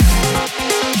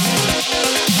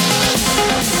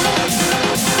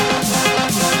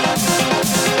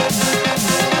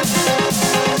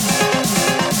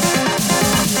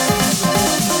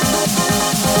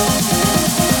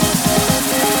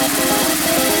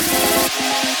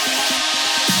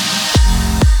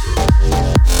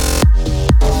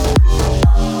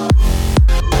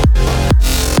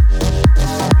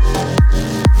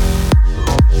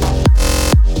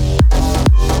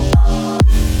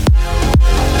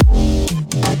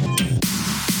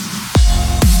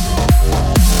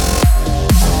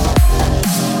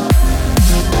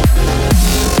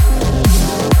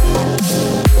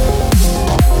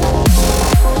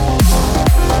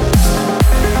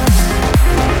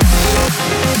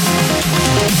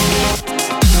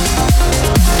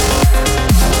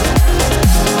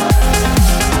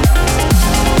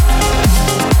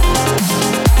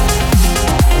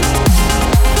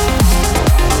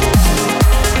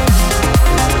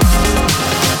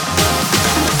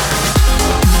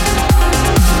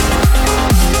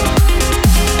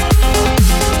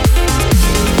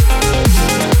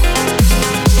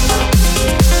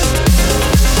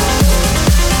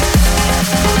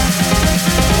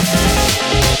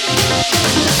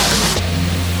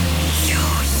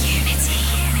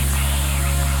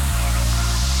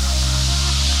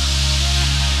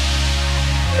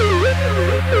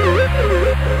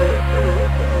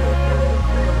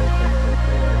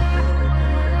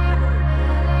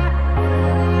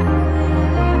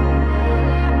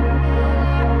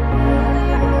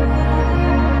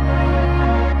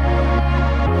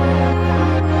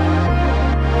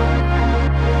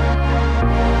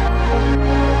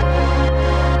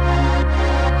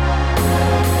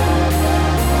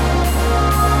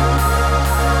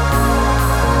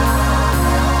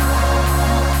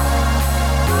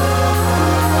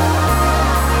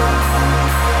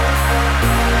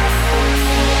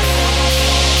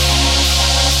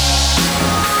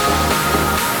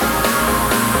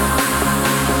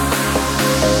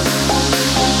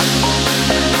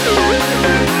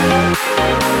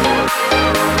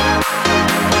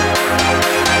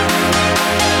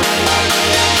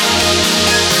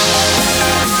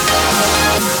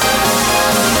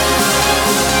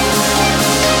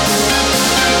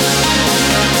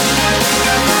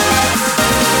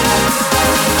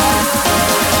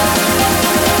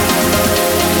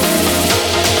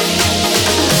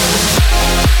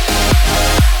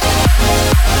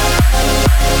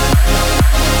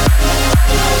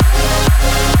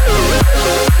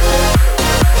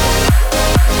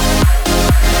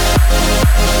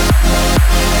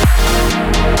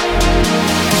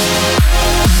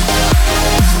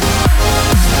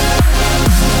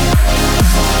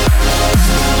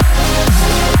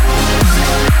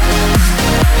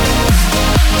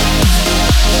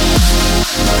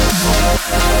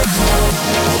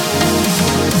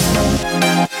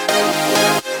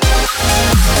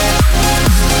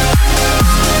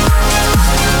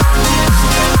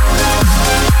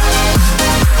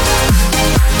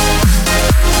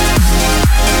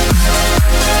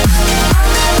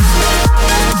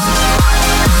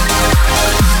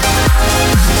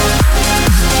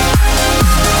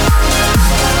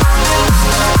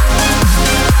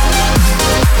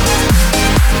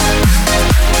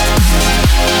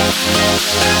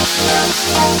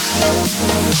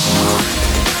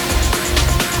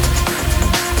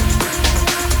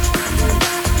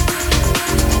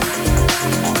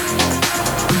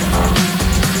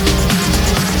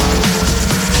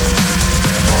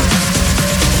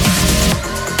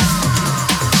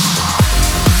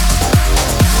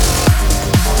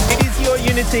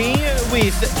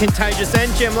 With Contagious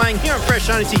and Jem Lang here on Fresh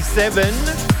 97.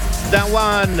 That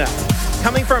one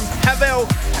coming from Pavel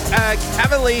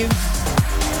Pavel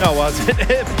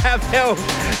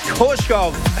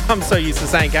Koreshkov. I'm so used to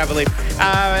saying Cavalier.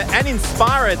 And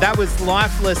Inspire, that was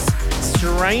Lifeless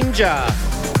Stranger.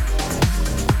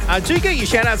 Do get your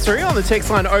shout outs through on the text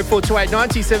line 0428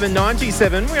 97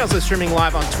 97. We're also streaming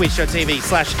live on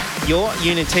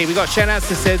twitch.tv/YourUnity. We got shout outs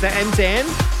to Cesar and Dan.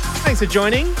 Thanks for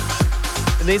joining.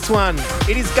 This one,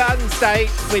 it is Garden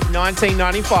State with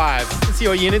 1995. It's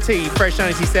Your Unity, Fresh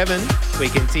 97. We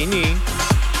continue.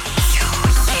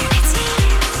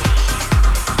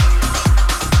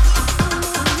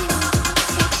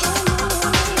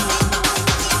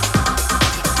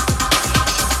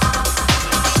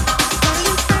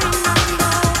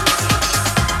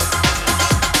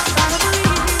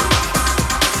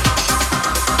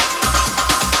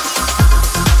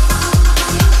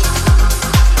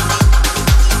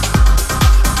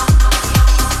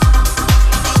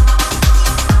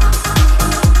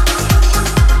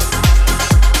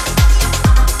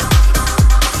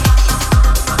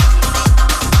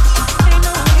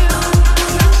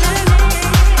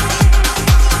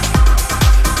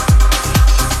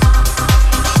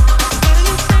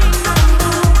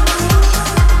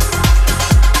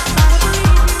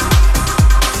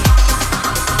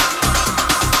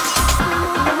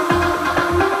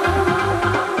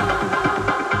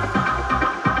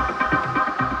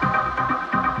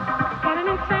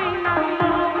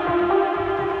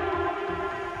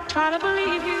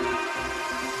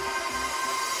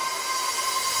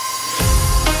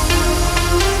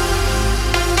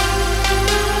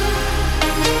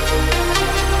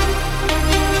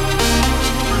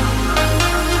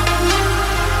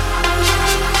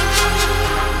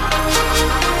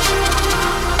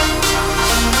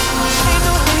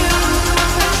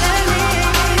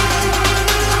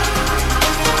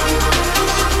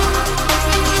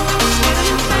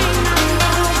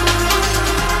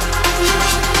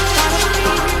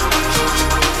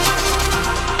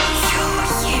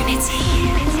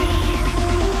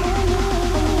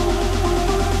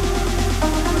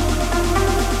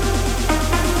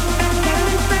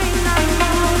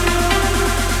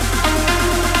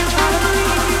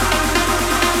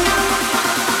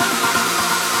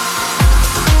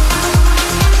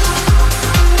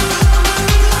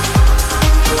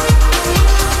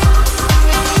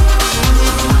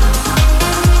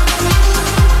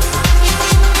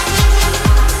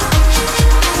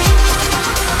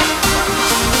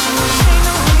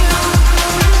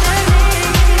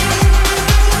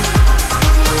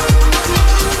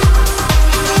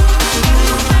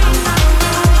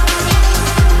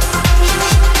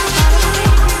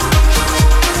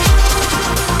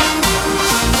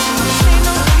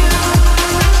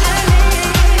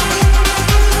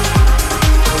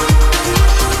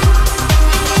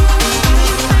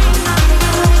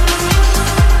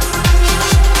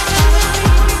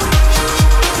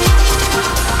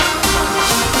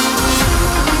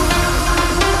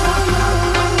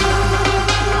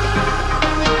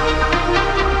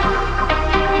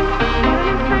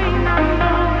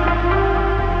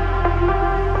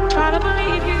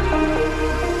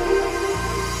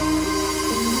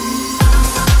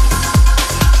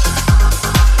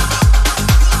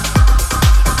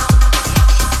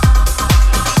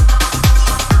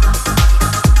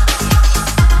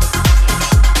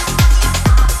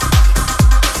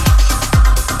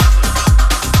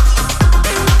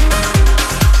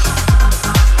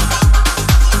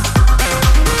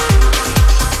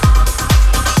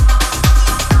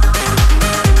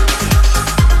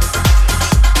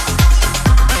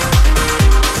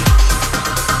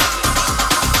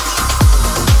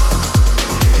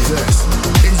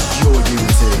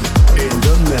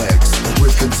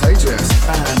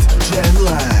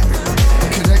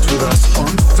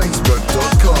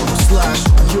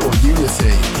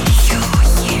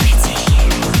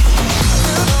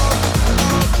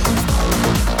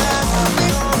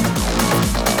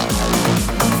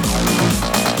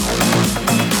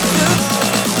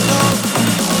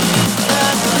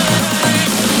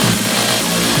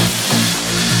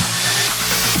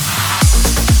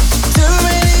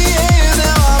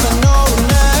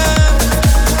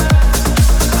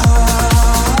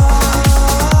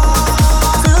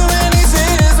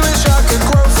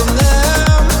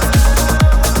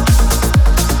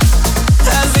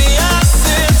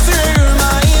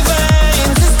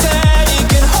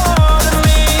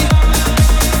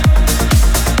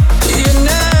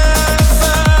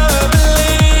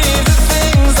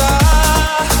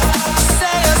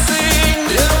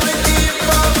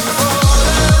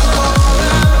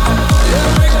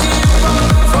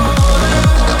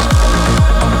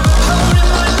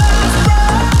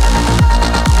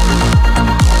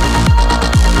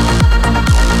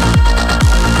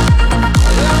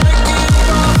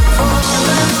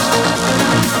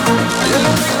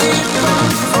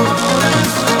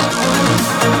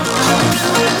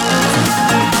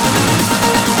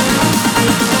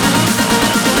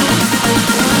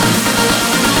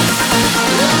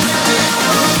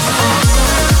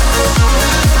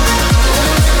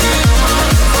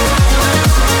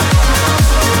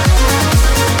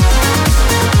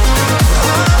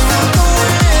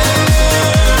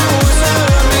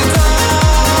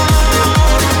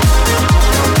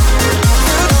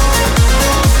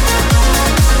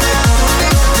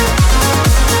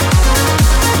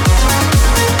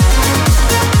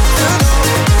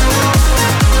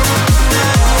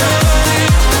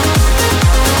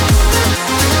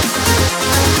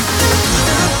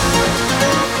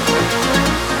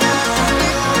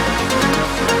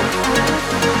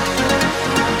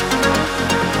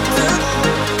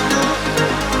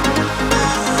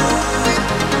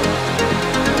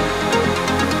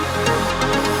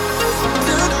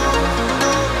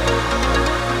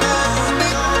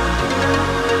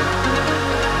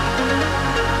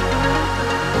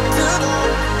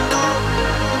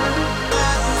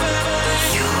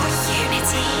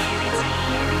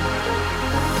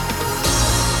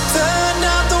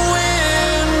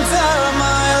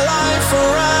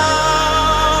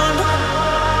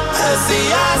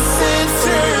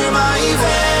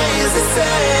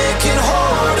 taking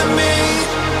hold of me.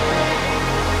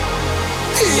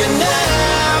 You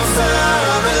never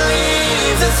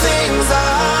believe the things I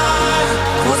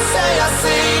will say I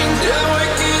sing. Yeah, we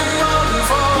keep on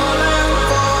falling,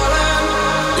 falling.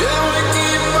 Yeah, we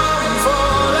keep on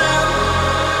falling.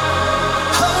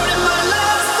 Holding my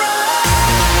last breath.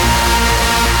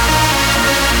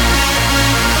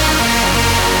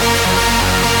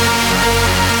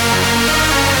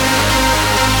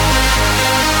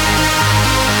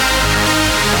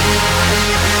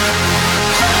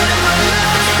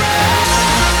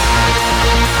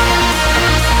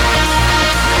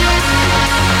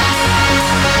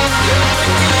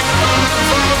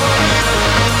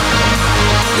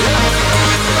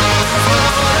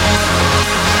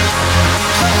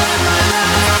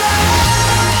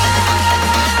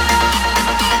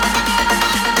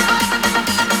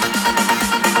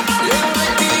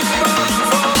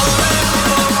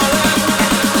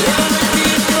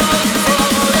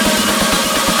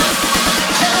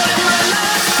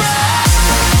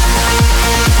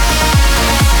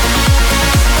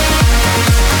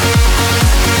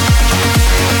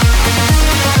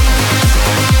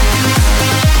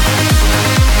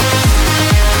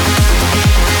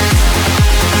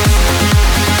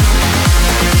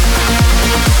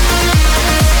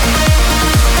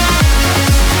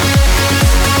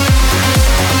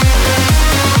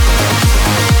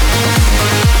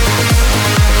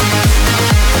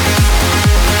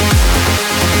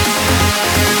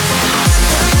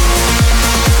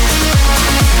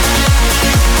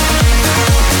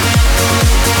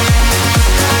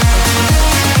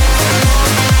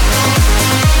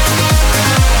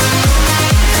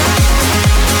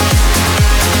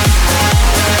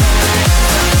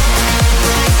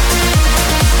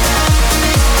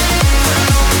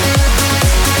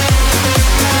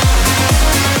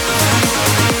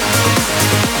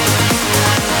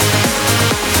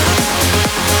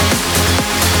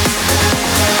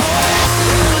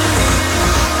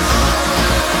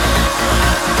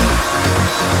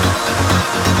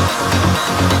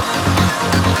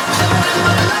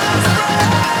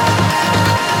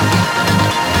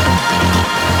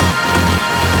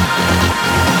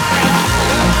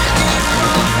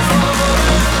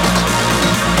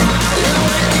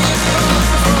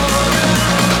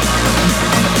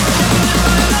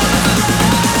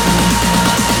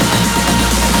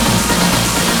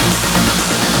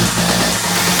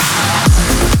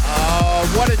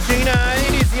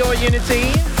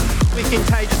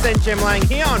 Contagious Jem Lang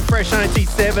here on Fresh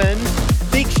 97.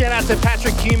 Big shout out to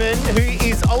Patrik Humann, who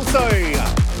is also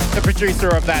the producer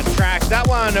of that track. That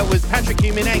one was Patrik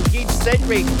Humann and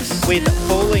Sedgwick with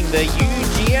Falling, the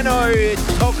Eugenio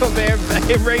Tokarev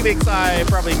remix. I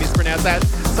probably mispronounced that.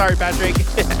 Sorry, Patrik.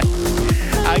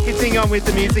 Continue on with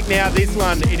the music now. This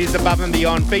one, it is Above and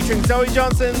Beyond featuring Zoe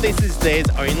Johnson. This is There's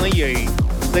Only You,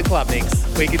 the club mix.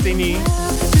 We continue.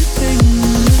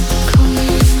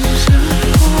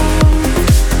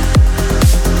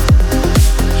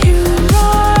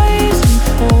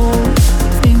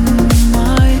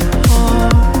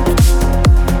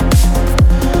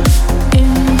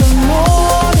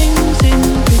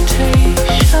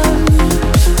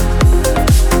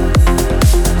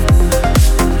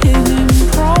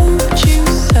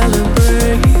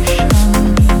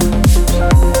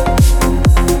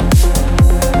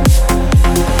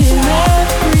 In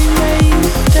every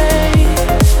race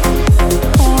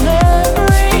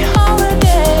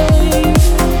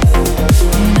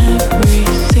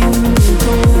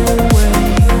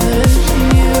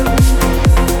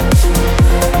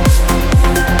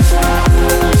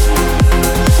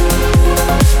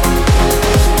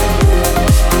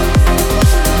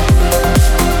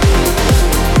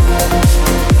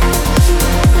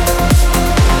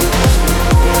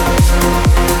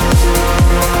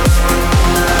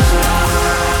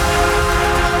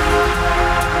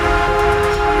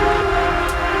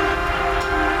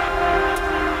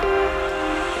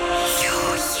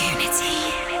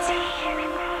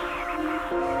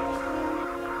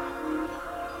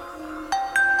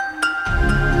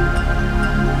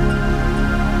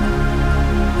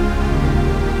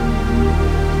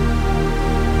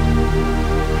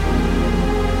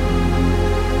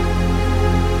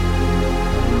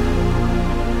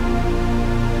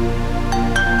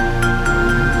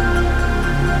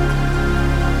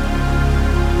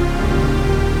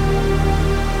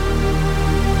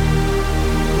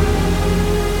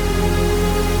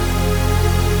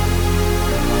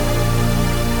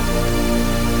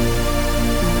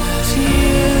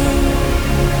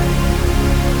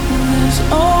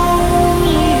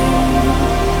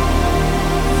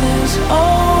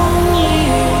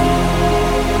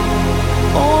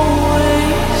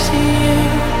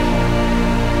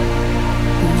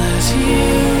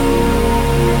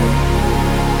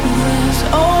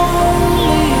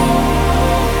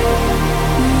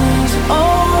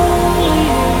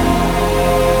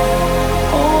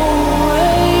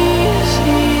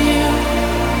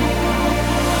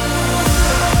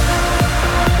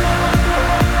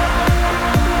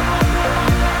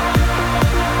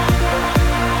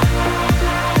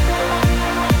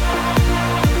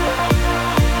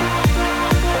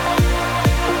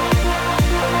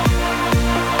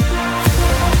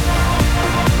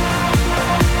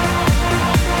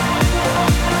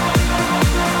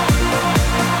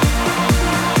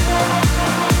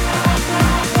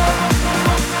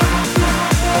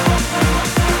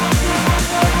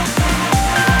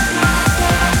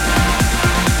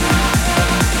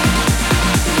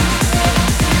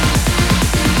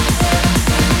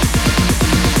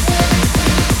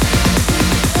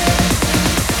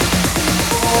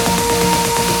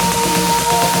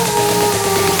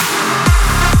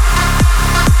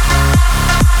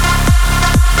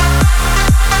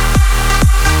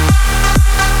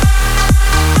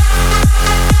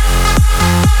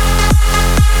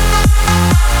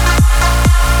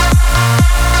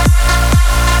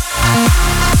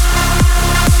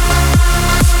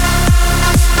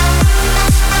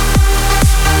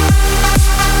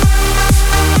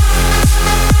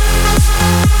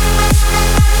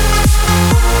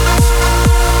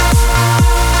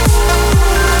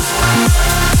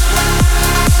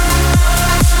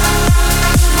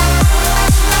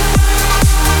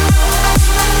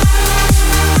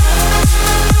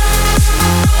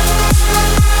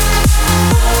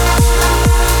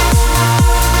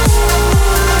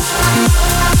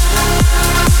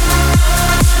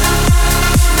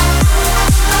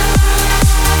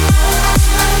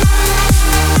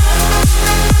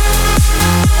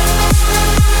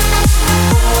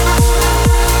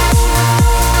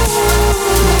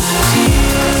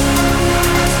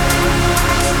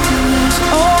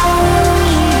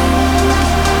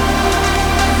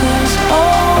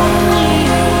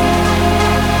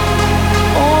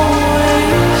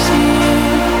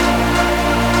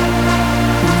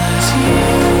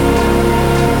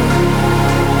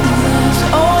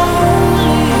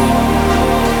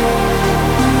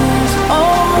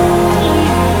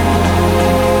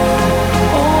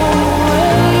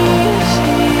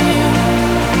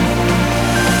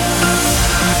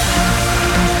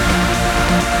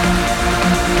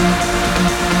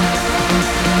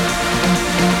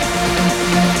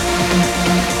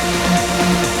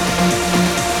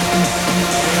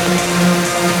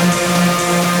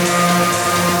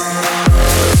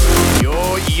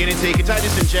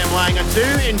Contagious and Jem Lang. I do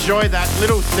enjoy that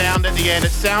little sound at the end.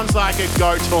 It sounds like a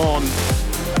goat horn.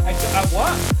 A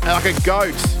what? Like a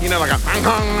goat. You know, like a...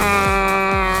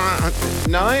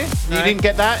 No? You didn't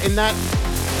get that in that?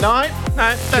 No?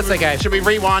 No, that's okay. Should we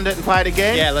rewind it and play it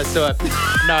again? Yeah, let's do it.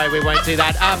 No, we won't do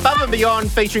that. Above and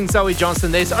Beyond featuring Zoe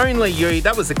Johnston. There's Only You.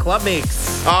 That was a club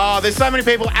mix. Oh, there's so many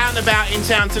people out and about in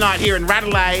town tonight here in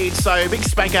Adelaide. So big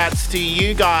spank outs to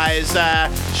you guys.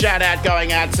 Shout out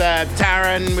going out to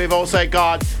Taryn. We've also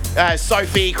got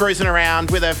Sophie cruising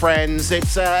around with her friends.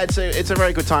 It's a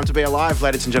very good time to be alive,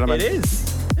 ladies and gentlemen. It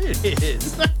is. It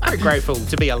is. Very grateful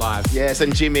to be alive. Yes,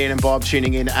 and Jimmy and Bob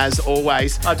tuning in as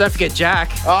always. Oh, don't forget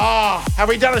Jack. Oh, have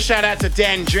we done a shout out to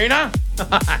Dan Juna?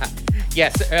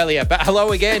 Yes, earlier, but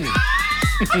hello again.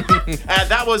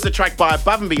 That was the track by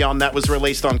Above and Beyond that was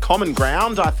released on Common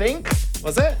Ground, I think.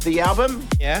 Was it? The album?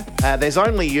 Yeah. There's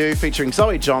Only You featuring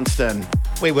Zoe Johnston.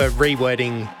 We were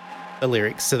rewording the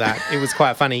lyrics to that. It was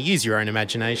quite funny. Use your own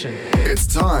imagination. It's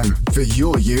time for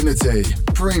your Unity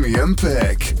Premium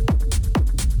Pick.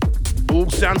 Oh,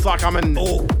 sounds like I'm in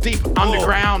deep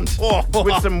underground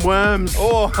with some worms.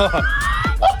 With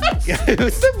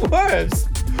some worms.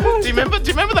 Do you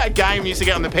remember that game you used to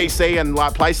get on the PC and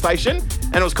like PlayStation?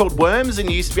 And it was called Worms, and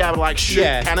you used to be able to like shoot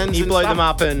cannons. You and blow stuff. them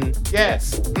up and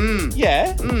Yes.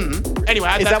 yeah. Anyway,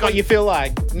 Is that what you feel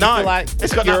like? No, you feel like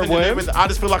it's got you're nothing to do with. I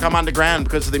just feel like I'm underground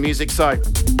because of the music. So,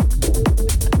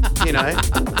 you know,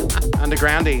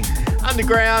 undergroundy.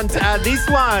 Underground. This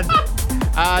one.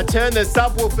 Turn the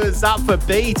subwoofers up for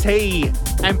BT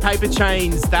and Paper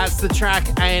Chains. That's the track.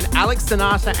 And Alex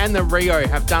Sonata and the Rio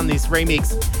have done this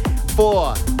remix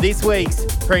for this week's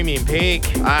Premium Pick.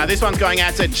 This one's going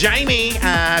out to Jamie.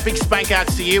 Big spank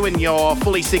outs to you and your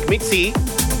fully sick Mitzi.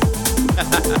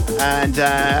 And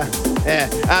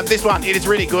this one, it is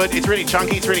really good. It's really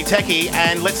chunky. It's really techie.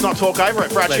 And let's not talk over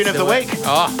it for our tune of the week.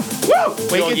 Oh, woo!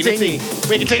 we continue.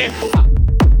 We continue.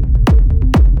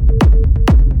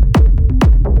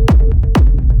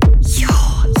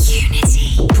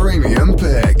 Premium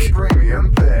Pick.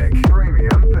 Premium Pick.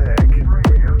 Premium Pick.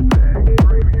 Premium Pick.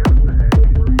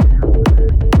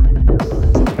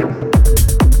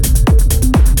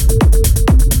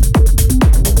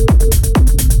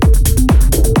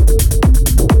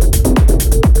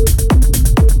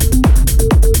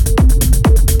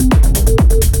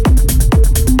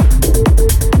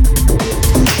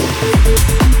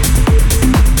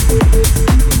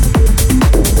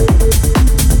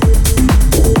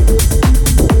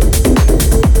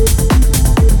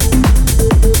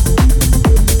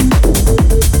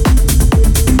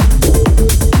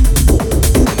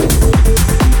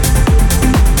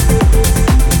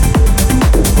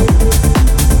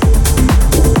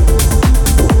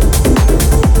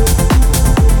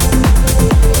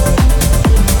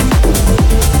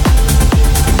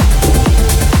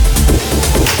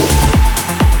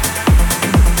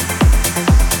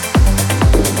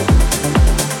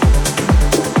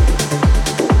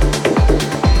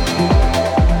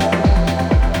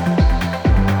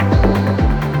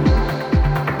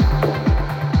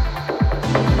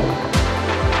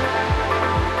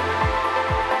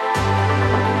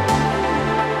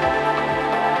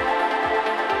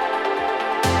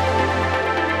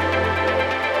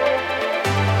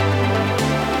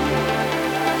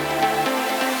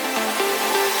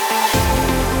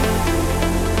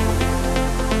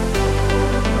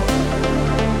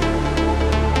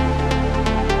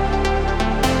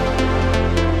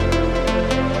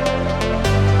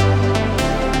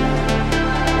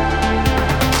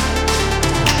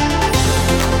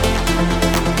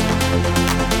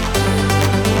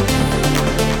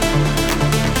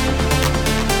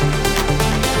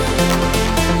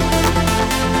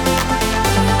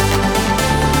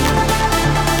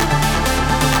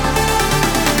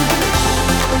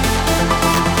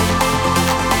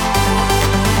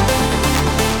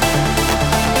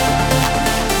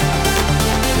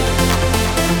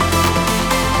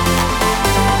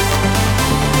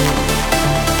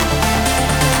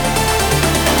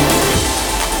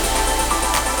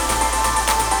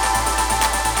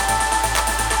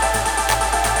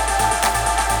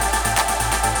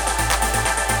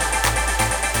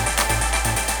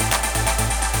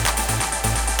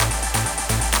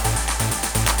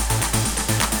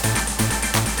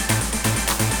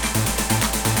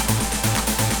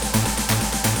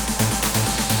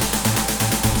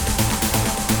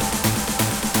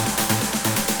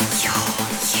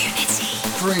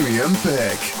 Premium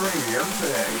Pick.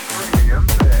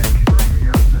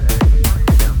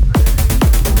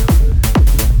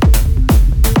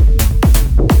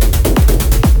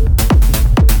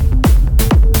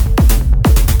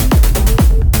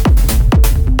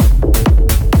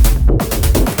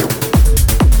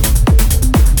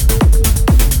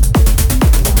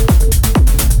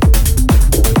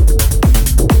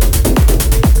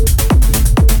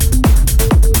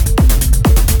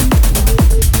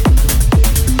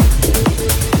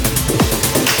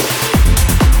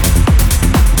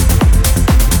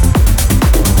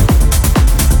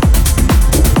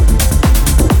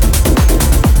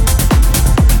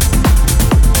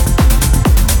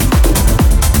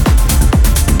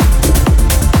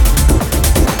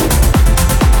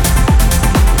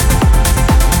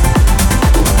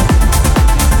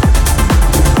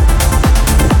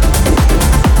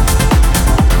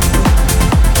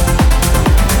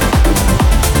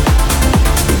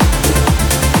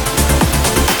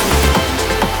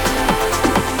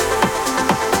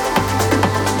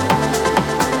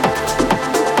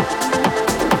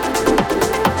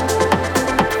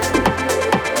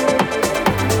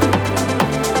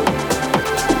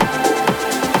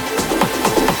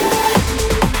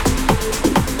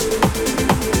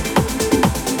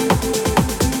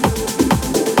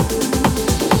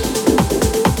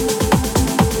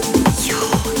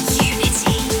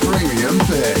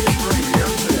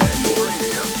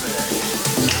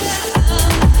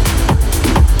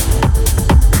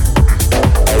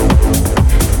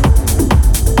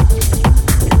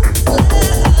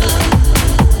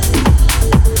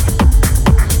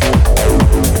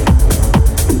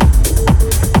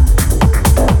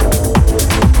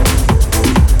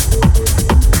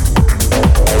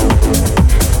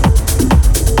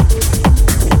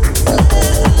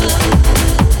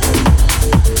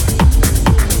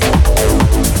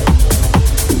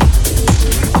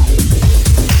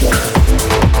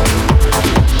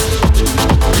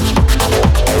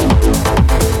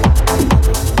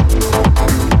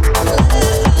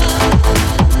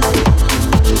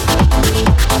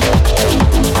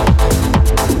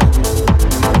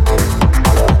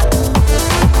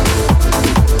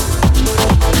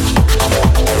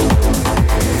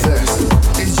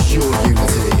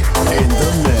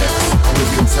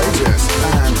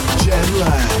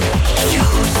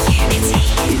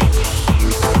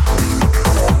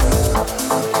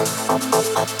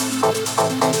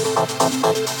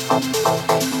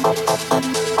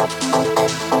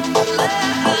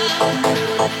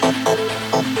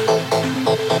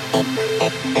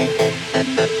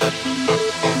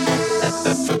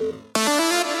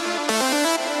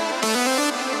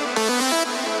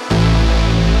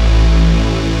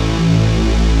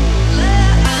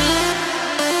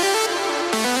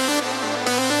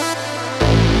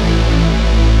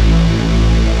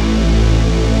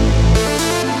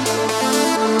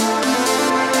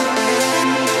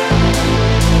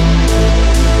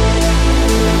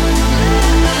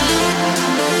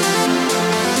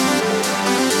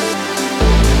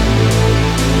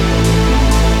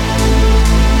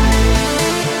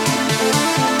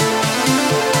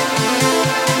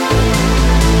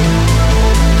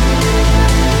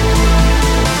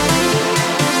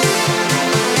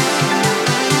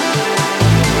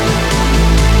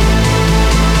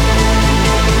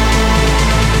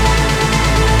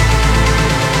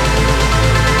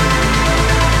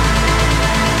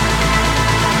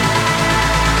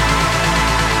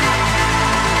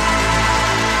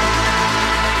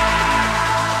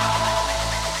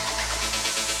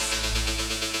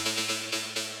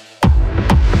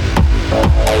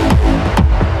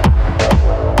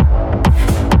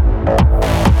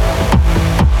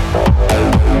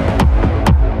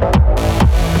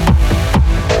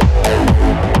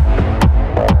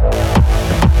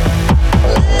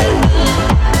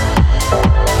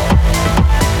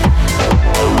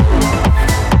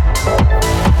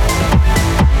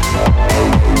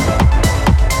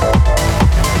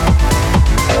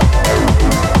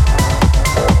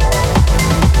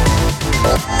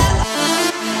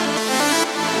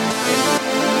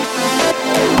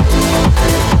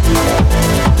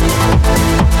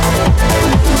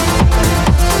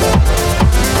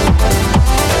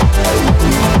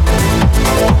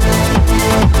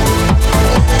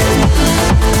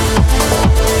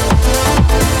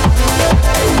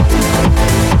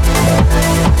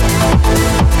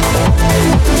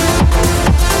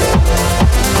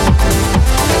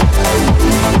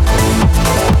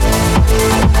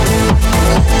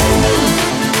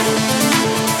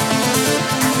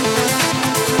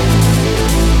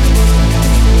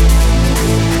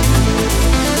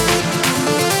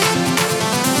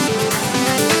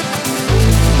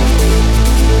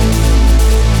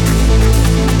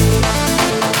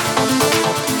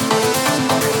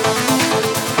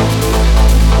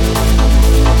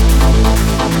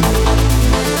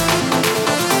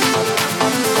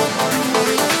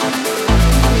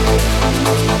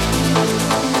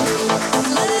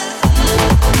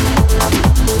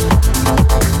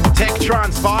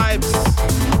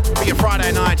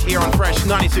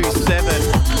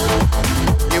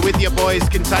 92.7. You're with your boys,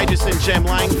 Contagious and Jem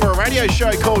Lang, for a radio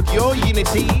show called Your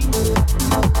Unity.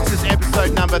 This is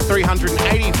episode number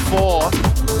 384.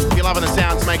 If you're loving the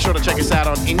sounds, make sure to check us out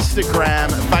on Instagram,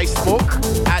 Facebook,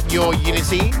 at Your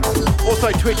Unity.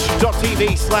 Also,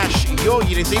 twitch.tv/Your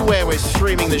Unity, where we're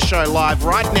streaming the show live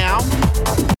right now.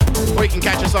 Or you can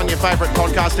catch us on your favourite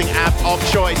podcasting app of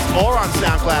choice or on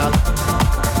SoundCloud.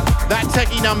 That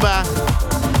techie number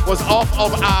was off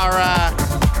of our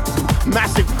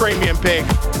massive premium pick,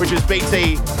 which is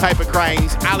BT, Paper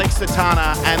Cranes, Alex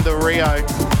Satana and the Rio.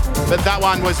 But that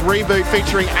one was Reboot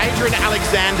featuring Adrian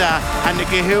Alexander and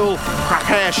Nikhil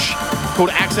Prakesh, called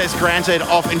Access Granted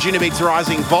off Ingenibeats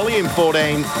Rising Volume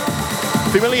 14.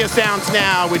 Familiar sounds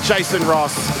now with Jason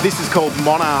Ross. This is called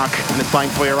Monarch, and it's playing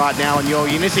for you right now on Your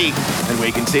Unity, and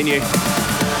we continue.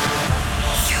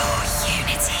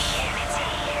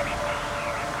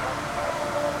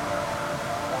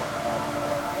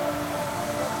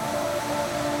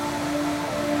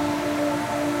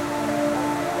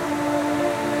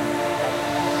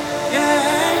 Yeah.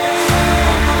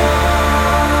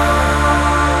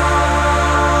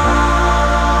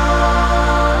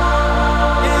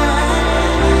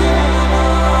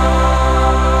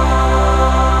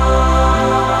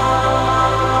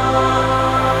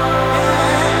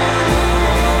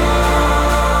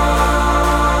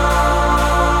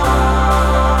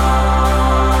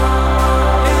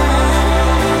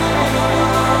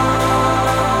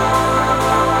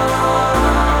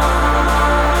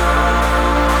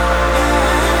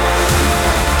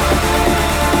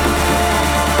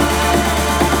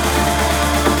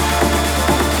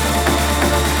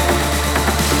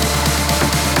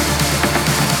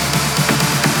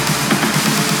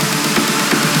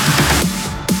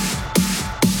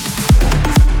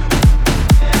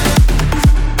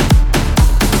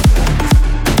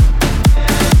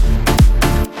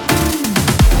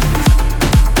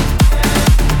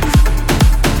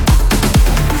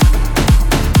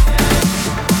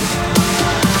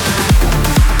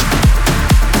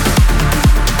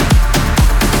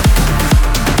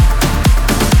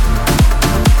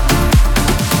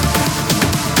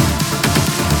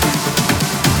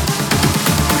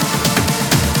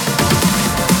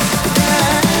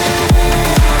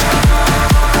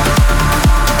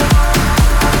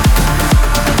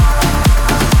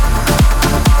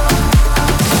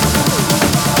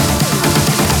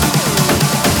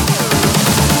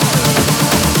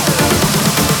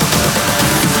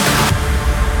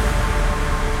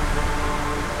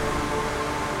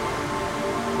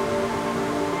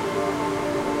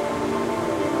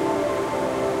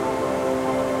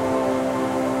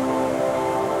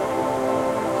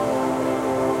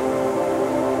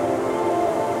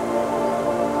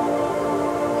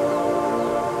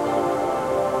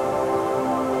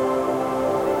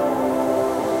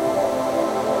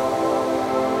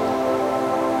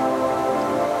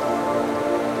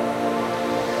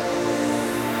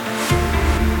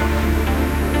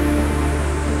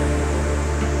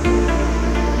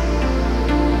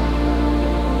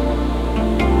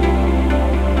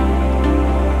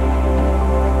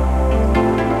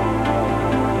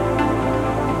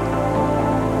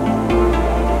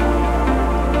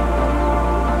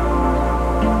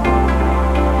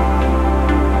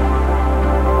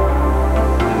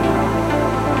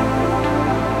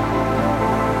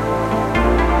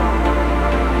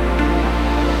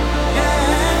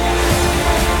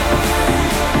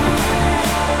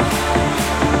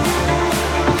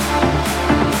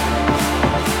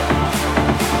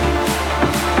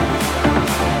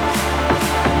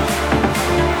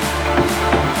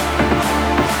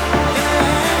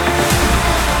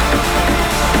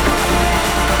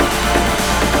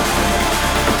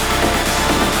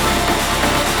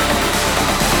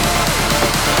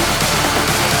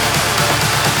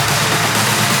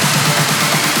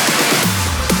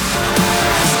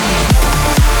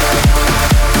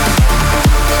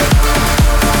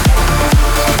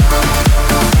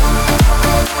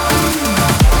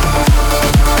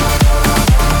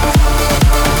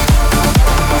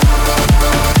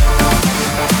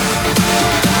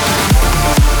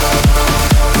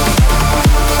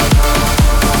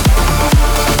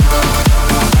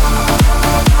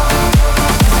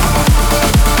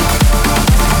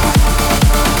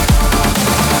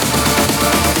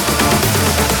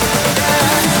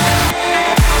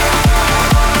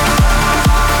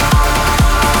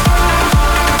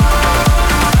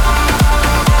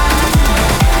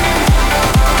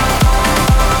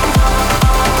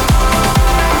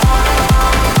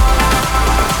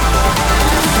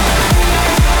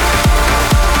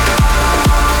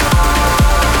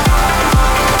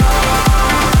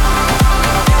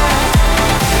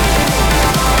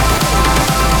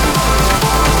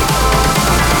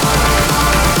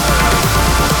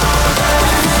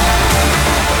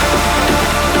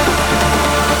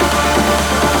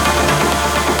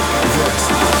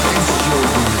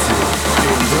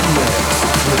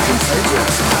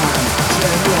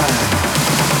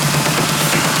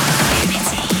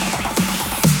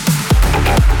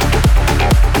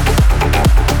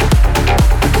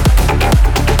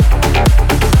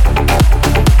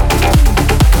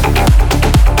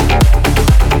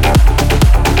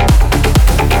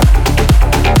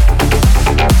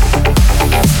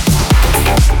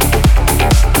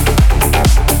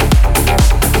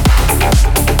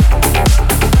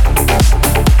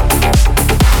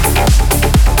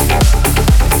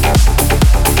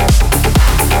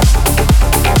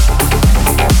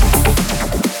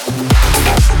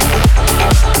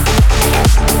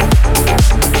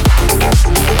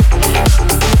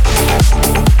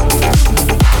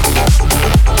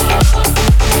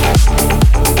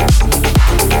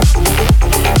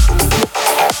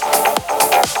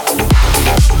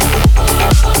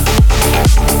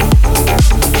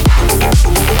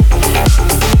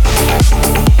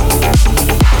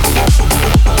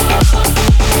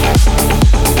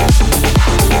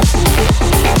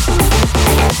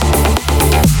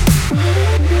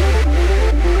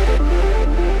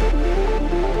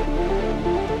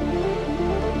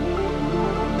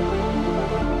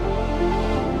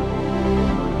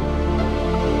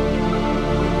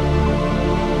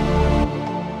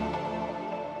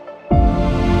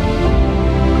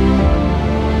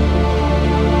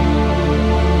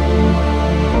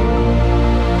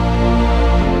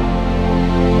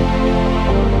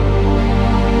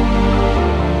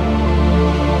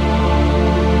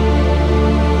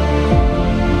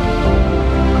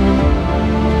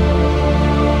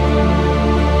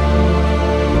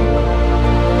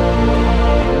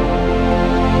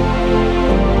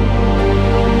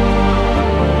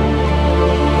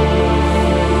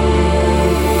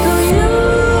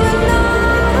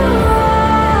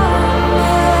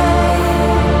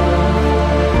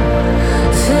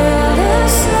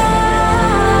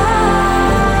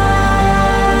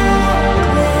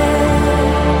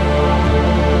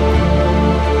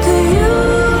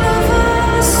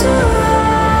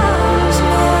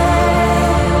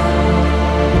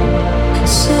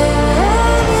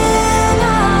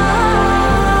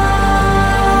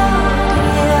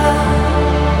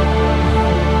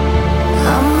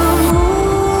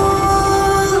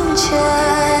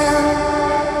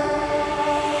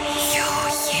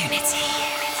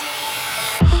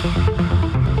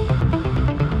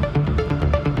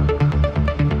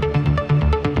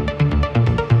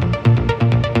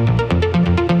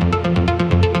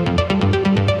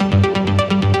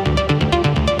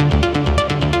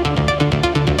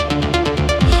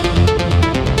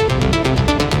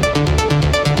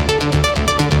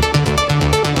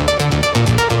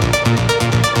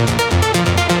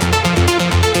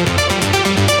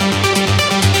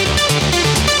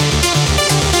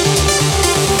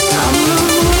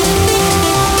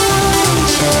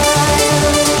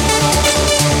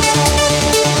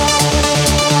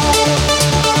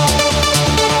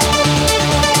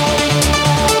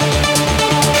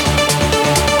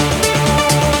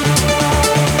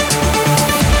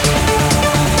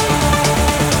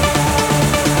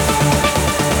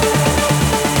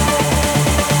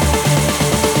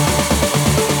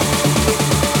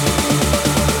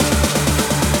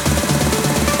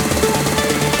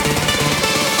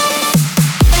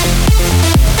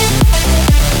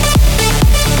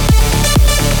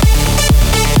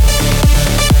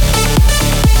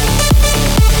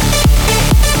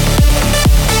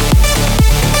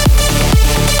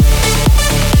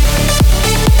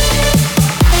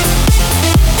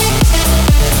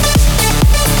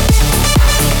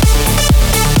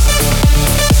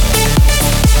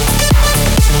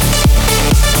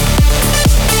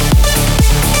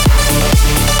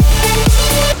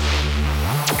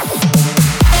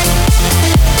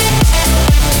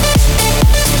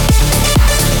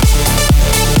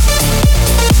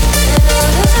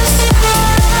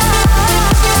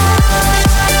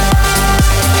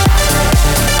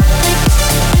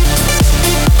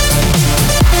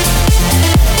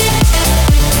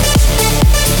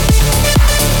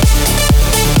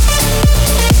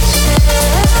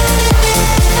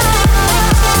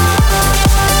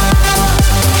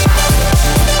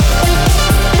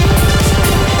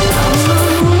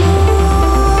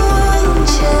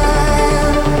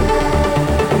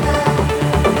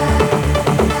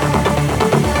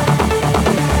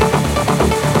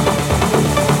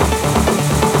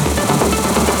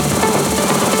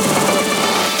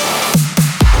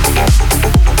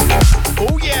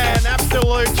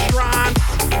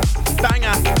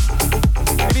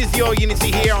 Your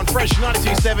Unity here on Fresh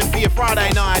 92.7 for your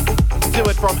Friday night. Do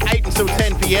it from 8 until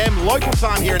 10 p.m. Local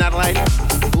time here in Adelaide.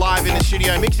 Live in the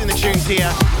studio, mixing the tunes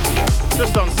here.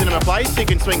 Just on Cinema Place, so you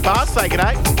can swing past, say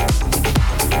g'day.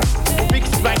 Big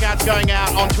spank outs going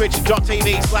out on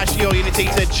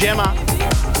twitch.tv/YourUnity to Gemma.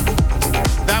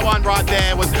 That one right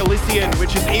there was Elysian,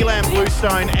 which is Elam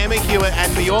Bluestone, Emma Hewitt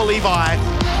and Mior Levi.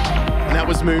 And that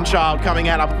was Moonchild coming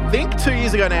out, I think, 2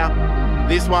 years ago now.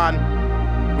 This one,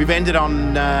 we've ended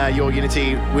on Your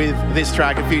Unity with this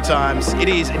track a few times. It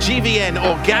is GVN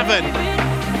or Gavin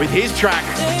with his track,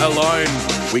 Alone.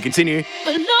 We continue.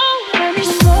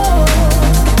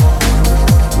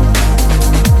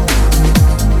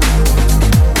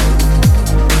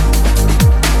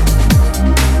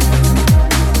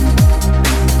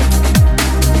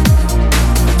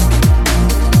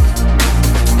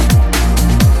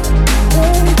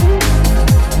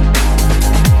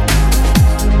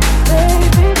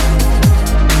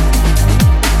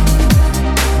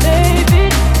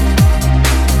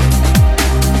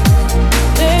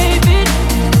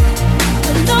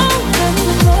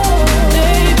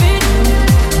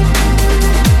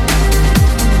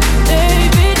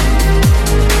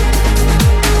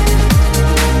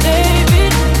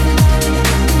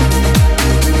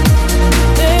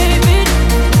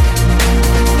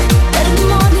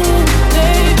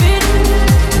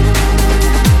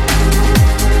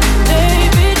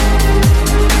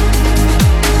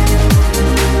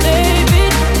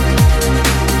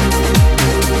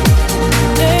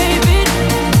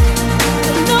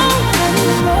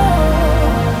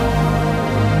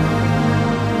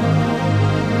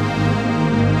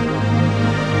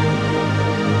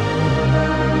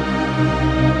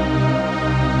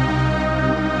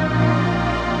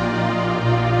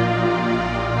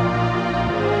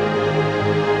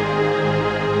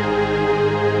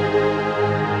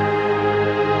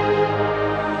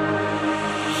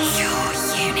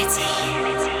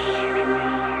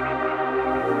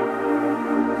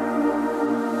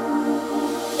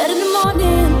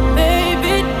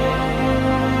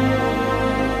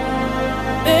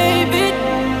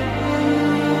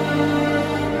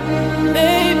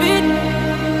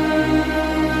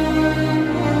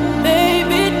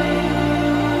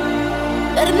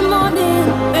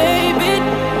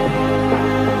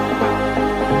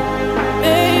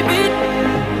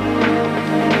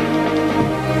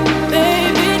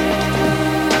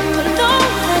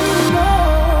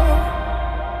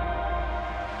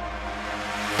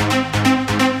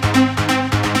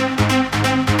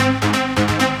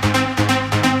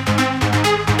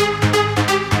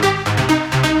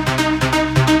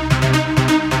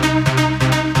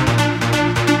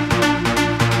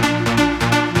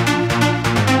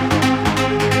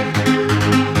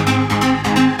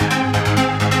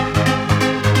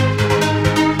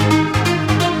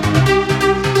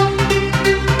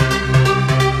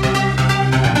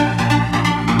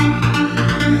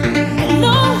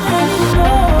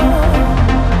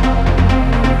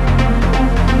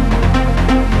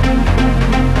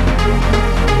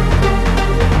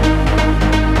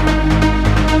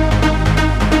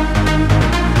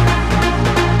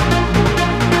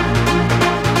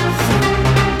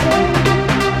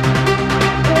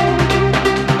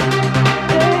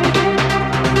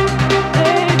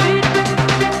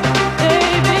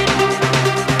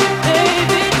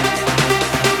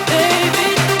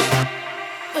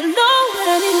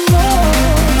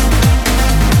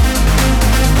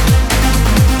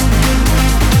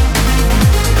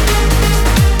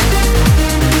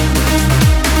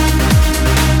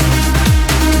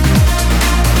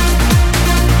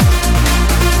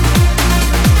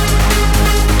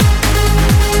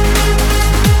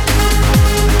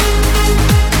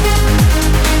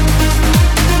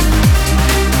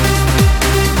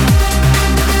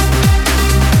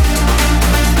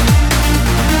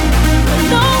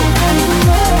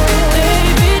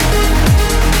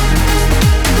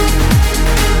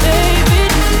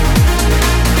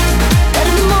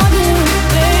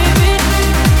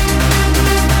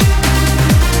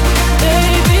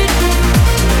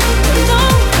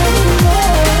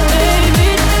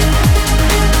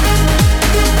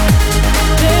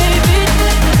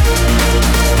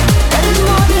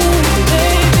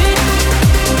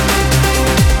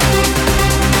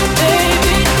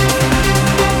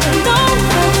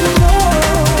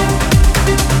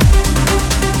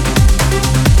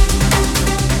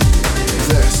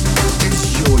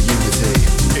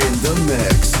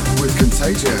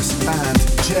 Contagious and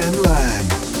Jem Lang.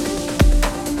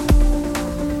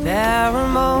 There are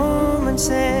moments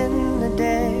in the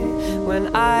day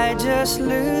when I just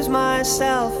lose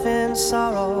myself in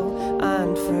sorrow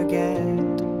and forget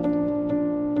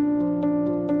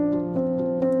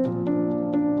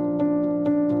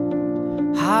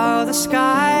the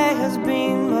sky has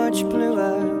been much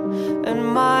bluer, and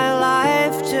my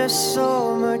life just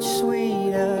so much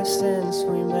sweeter since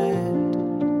we met.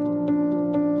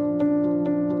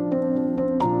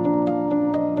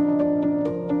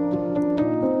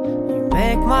 You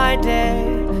make my day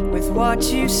with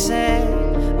what you say,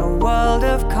 a world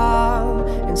of calm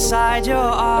inside your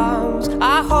arms.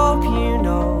 I hope you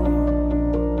know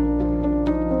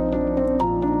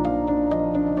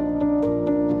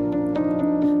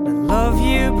the love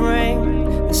you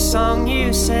bring, the song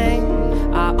you sing,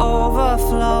 I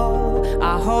overflow.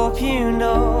 I hope you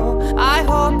know, I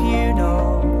hope you know.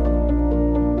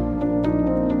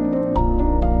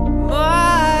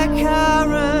 My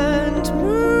current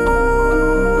mood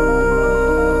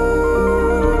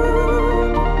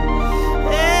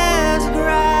is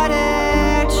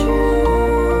gratitude.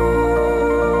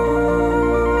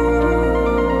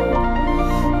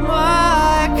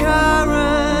 My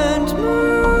current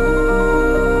mood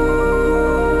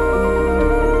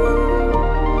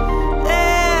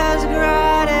is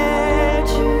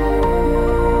gratitude.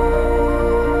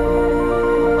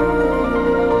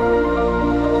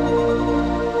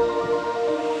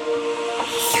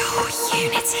 Your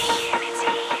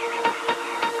unity.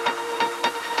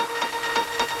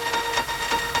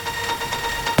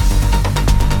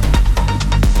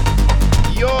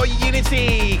 Your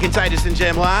Unity, Contagious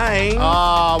Jem Lang.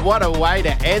 Oh, what a way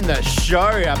to end the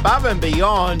show. Above and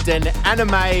Beyond, an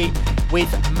anime with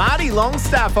Marty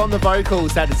Longstaff on the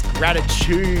vocals. That is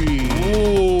Gratitude.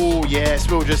 Ooh, yes,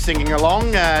 we were just singing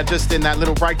along just in that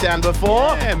little breakdown before.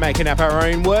 Yeah, making up our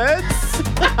own words.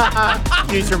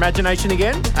 Use your imagination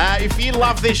again. If you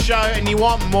love this show and you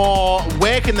want more,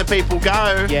 where can the people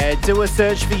go? Yeah, do a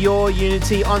search for Your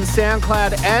Unity on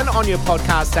SoundCloud and on your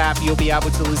podcast app. You'll be able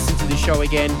to listen to the show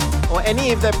again or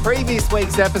any of the previous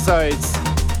week's episodes.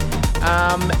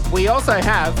 We also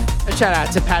have a shout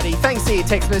out to Patty. Thanks to your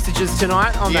text messages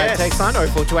tonight on Yes. that text line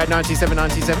 0428 927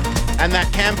 927. And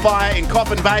that campfire in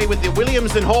Coffin Bay with the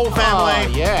Williams and Hall family. Oh,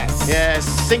 yes. Yes,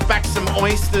 sink back some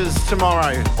oysters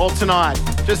tomorrow or tonight.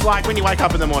 Just like when you wake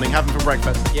up in the morning, have them for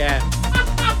breakfast. Yeah.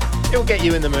 It'll get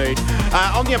you in the mood.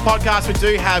 On your podcast, we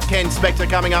do have Ken Spector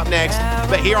coming up next.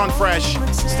 But here on Fresh,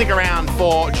 stick around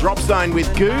for Drop Zone with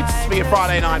Goots for your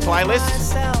Friday night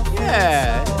playlist.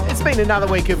 Yeah. It's been another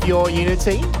week of Your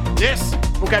Unity. Yes,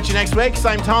 we'll catch you next week.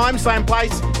 Same time, same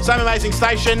place, same amazing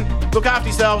station. Look after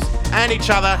yourselves and each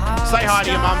other. Say hi to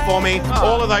your mum for me.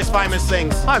 All of those famous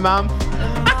things. Hi, Mum.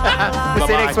 We'll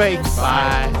see you next week.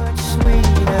 Bye. Much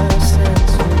sweeter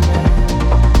since we met.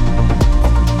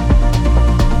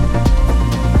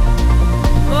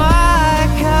 My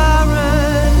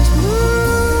current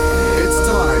mood It's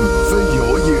time for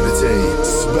your Unity.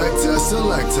 Spectre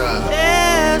Selector.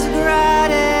 is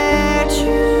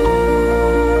gratitude.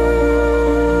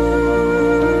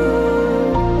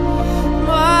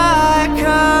 My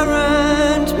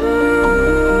current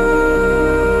mood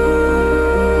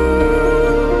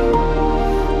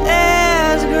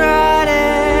is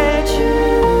gratitude.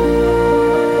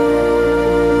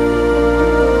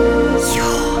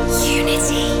 Your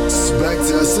unity.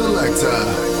 Spectre Selector.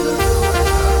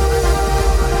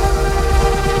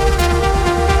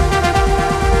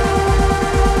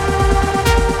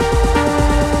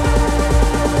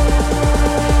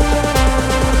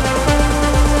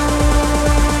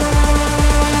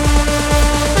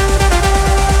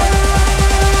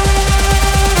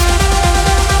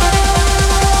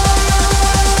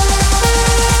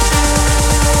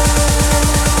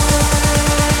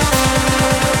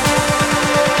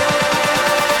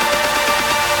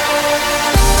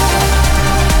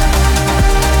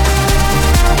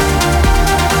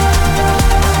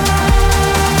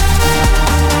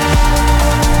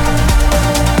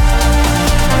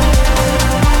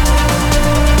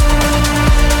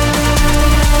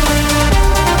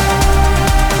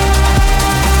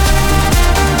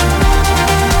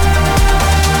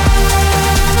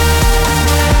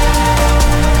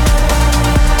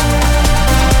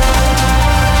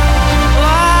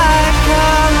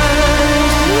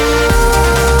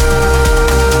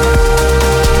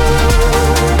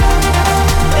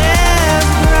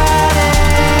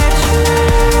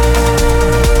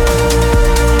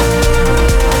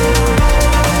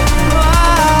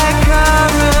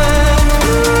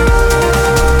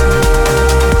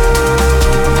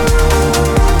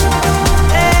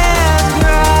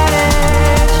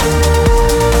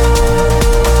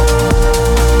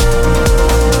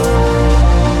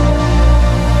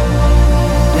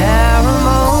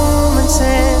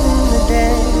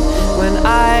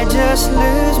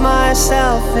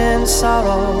 in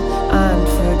sorrow and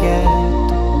forget.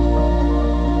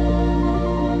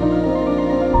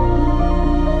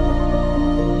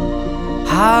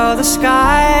 how the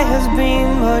sky has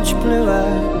been much bluer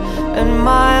and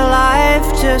my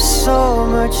life just so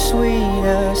much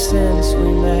sweeter since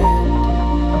we met.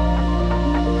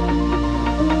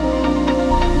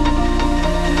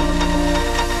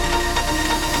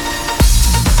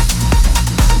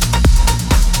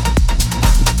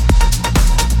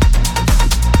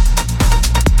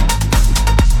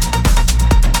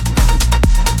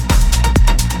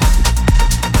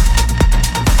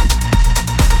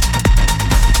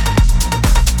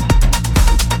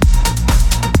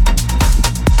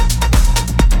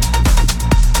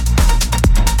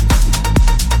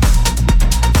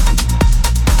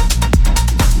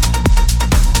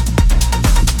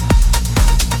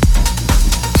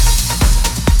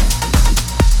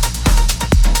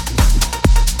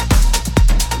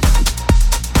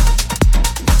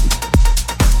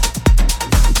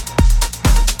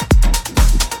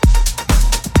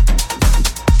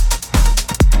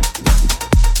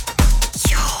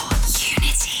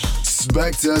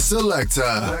 Selector.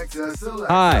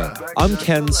 Hi, I'm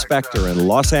Ken Spector in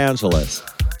Los Angeles.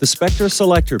 The Spector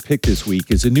Selector pick this week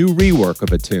is a new rework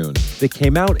of a tune that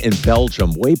came out in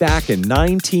Belgium way back in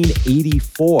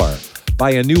 1984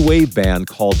 by a new wave band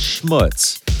called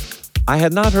Schmutz. I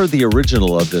had not heard the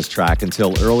original of this track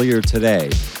until earlier today.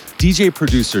 DJ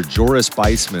producer Joris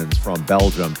Bijsmans from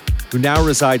Belgium, who now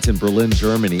resides in Berlin,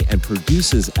 Germany, and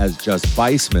produces as just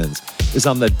Bijsmans, is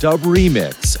on the dub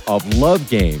remix of Love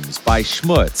Games by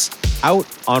Schmutz, out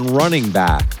on Running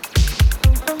Back.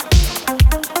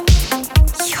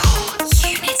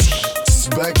 Your Unity.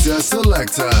 Spector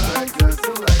Selector.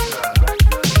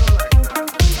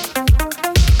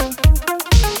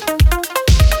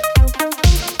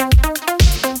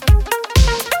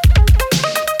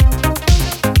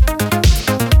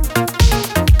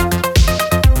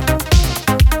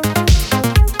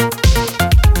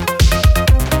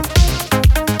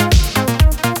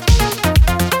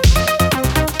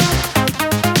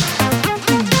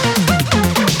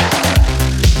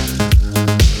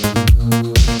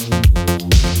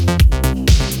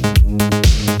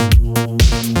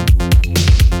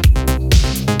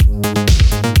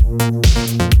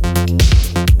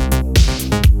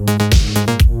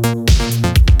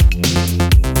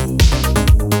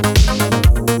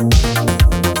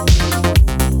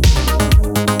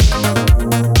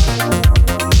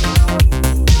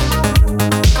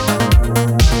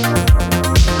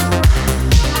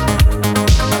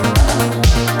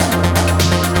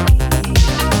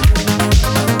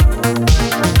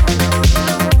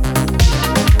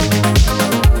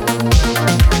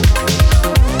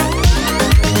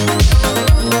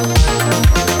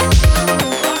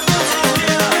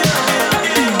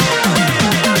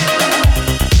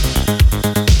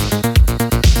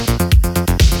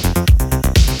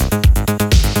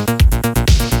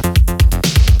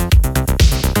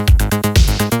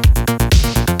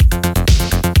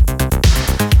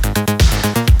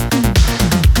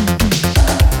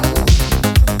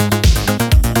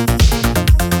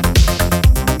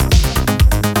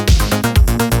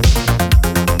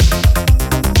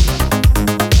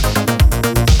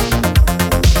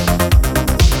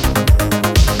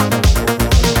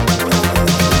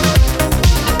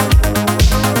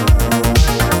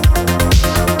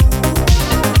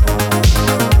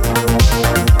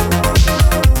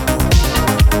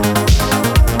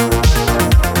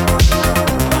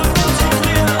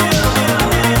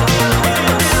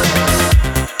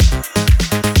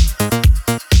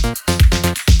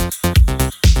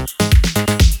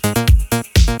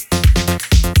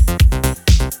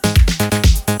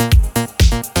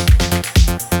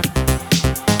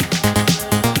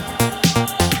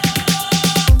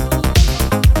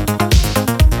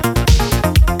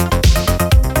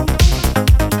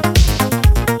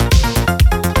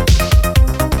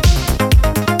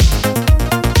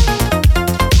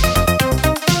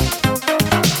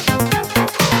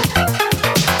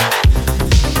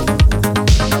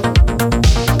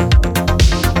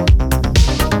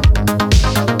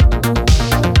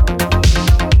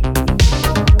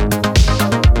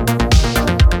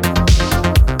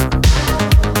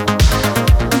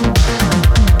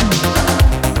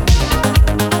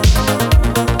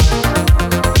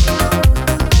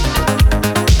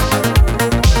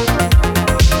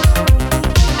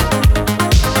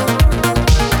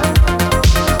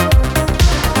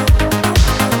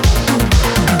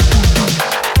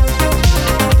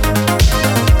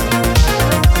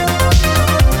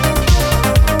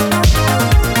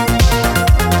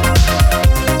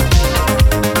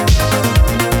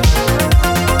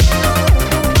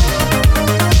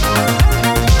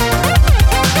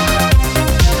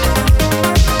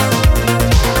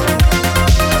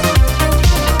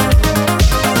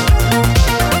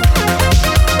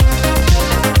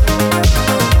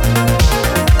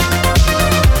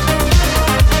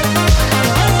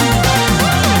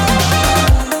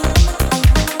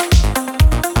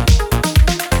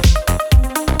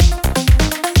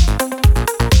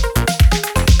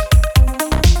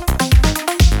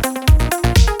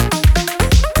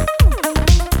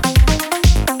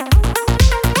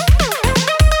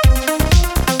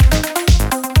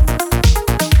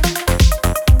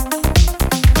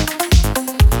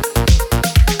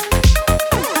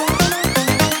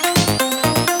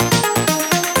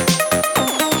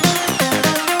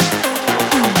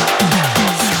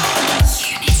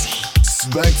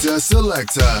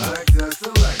 Selector.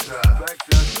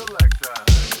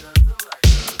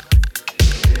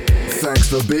 Thanks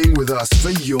for being with us for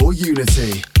Your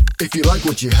Unity. If you like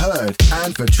what you heard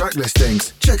and for track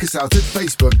listings, check us out at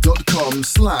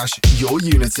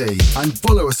facebook.com/YourUnity and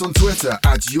follow us on Twitter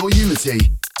 @YourUnity.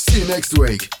 See you next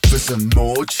week for some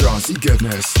more charty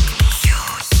goodness.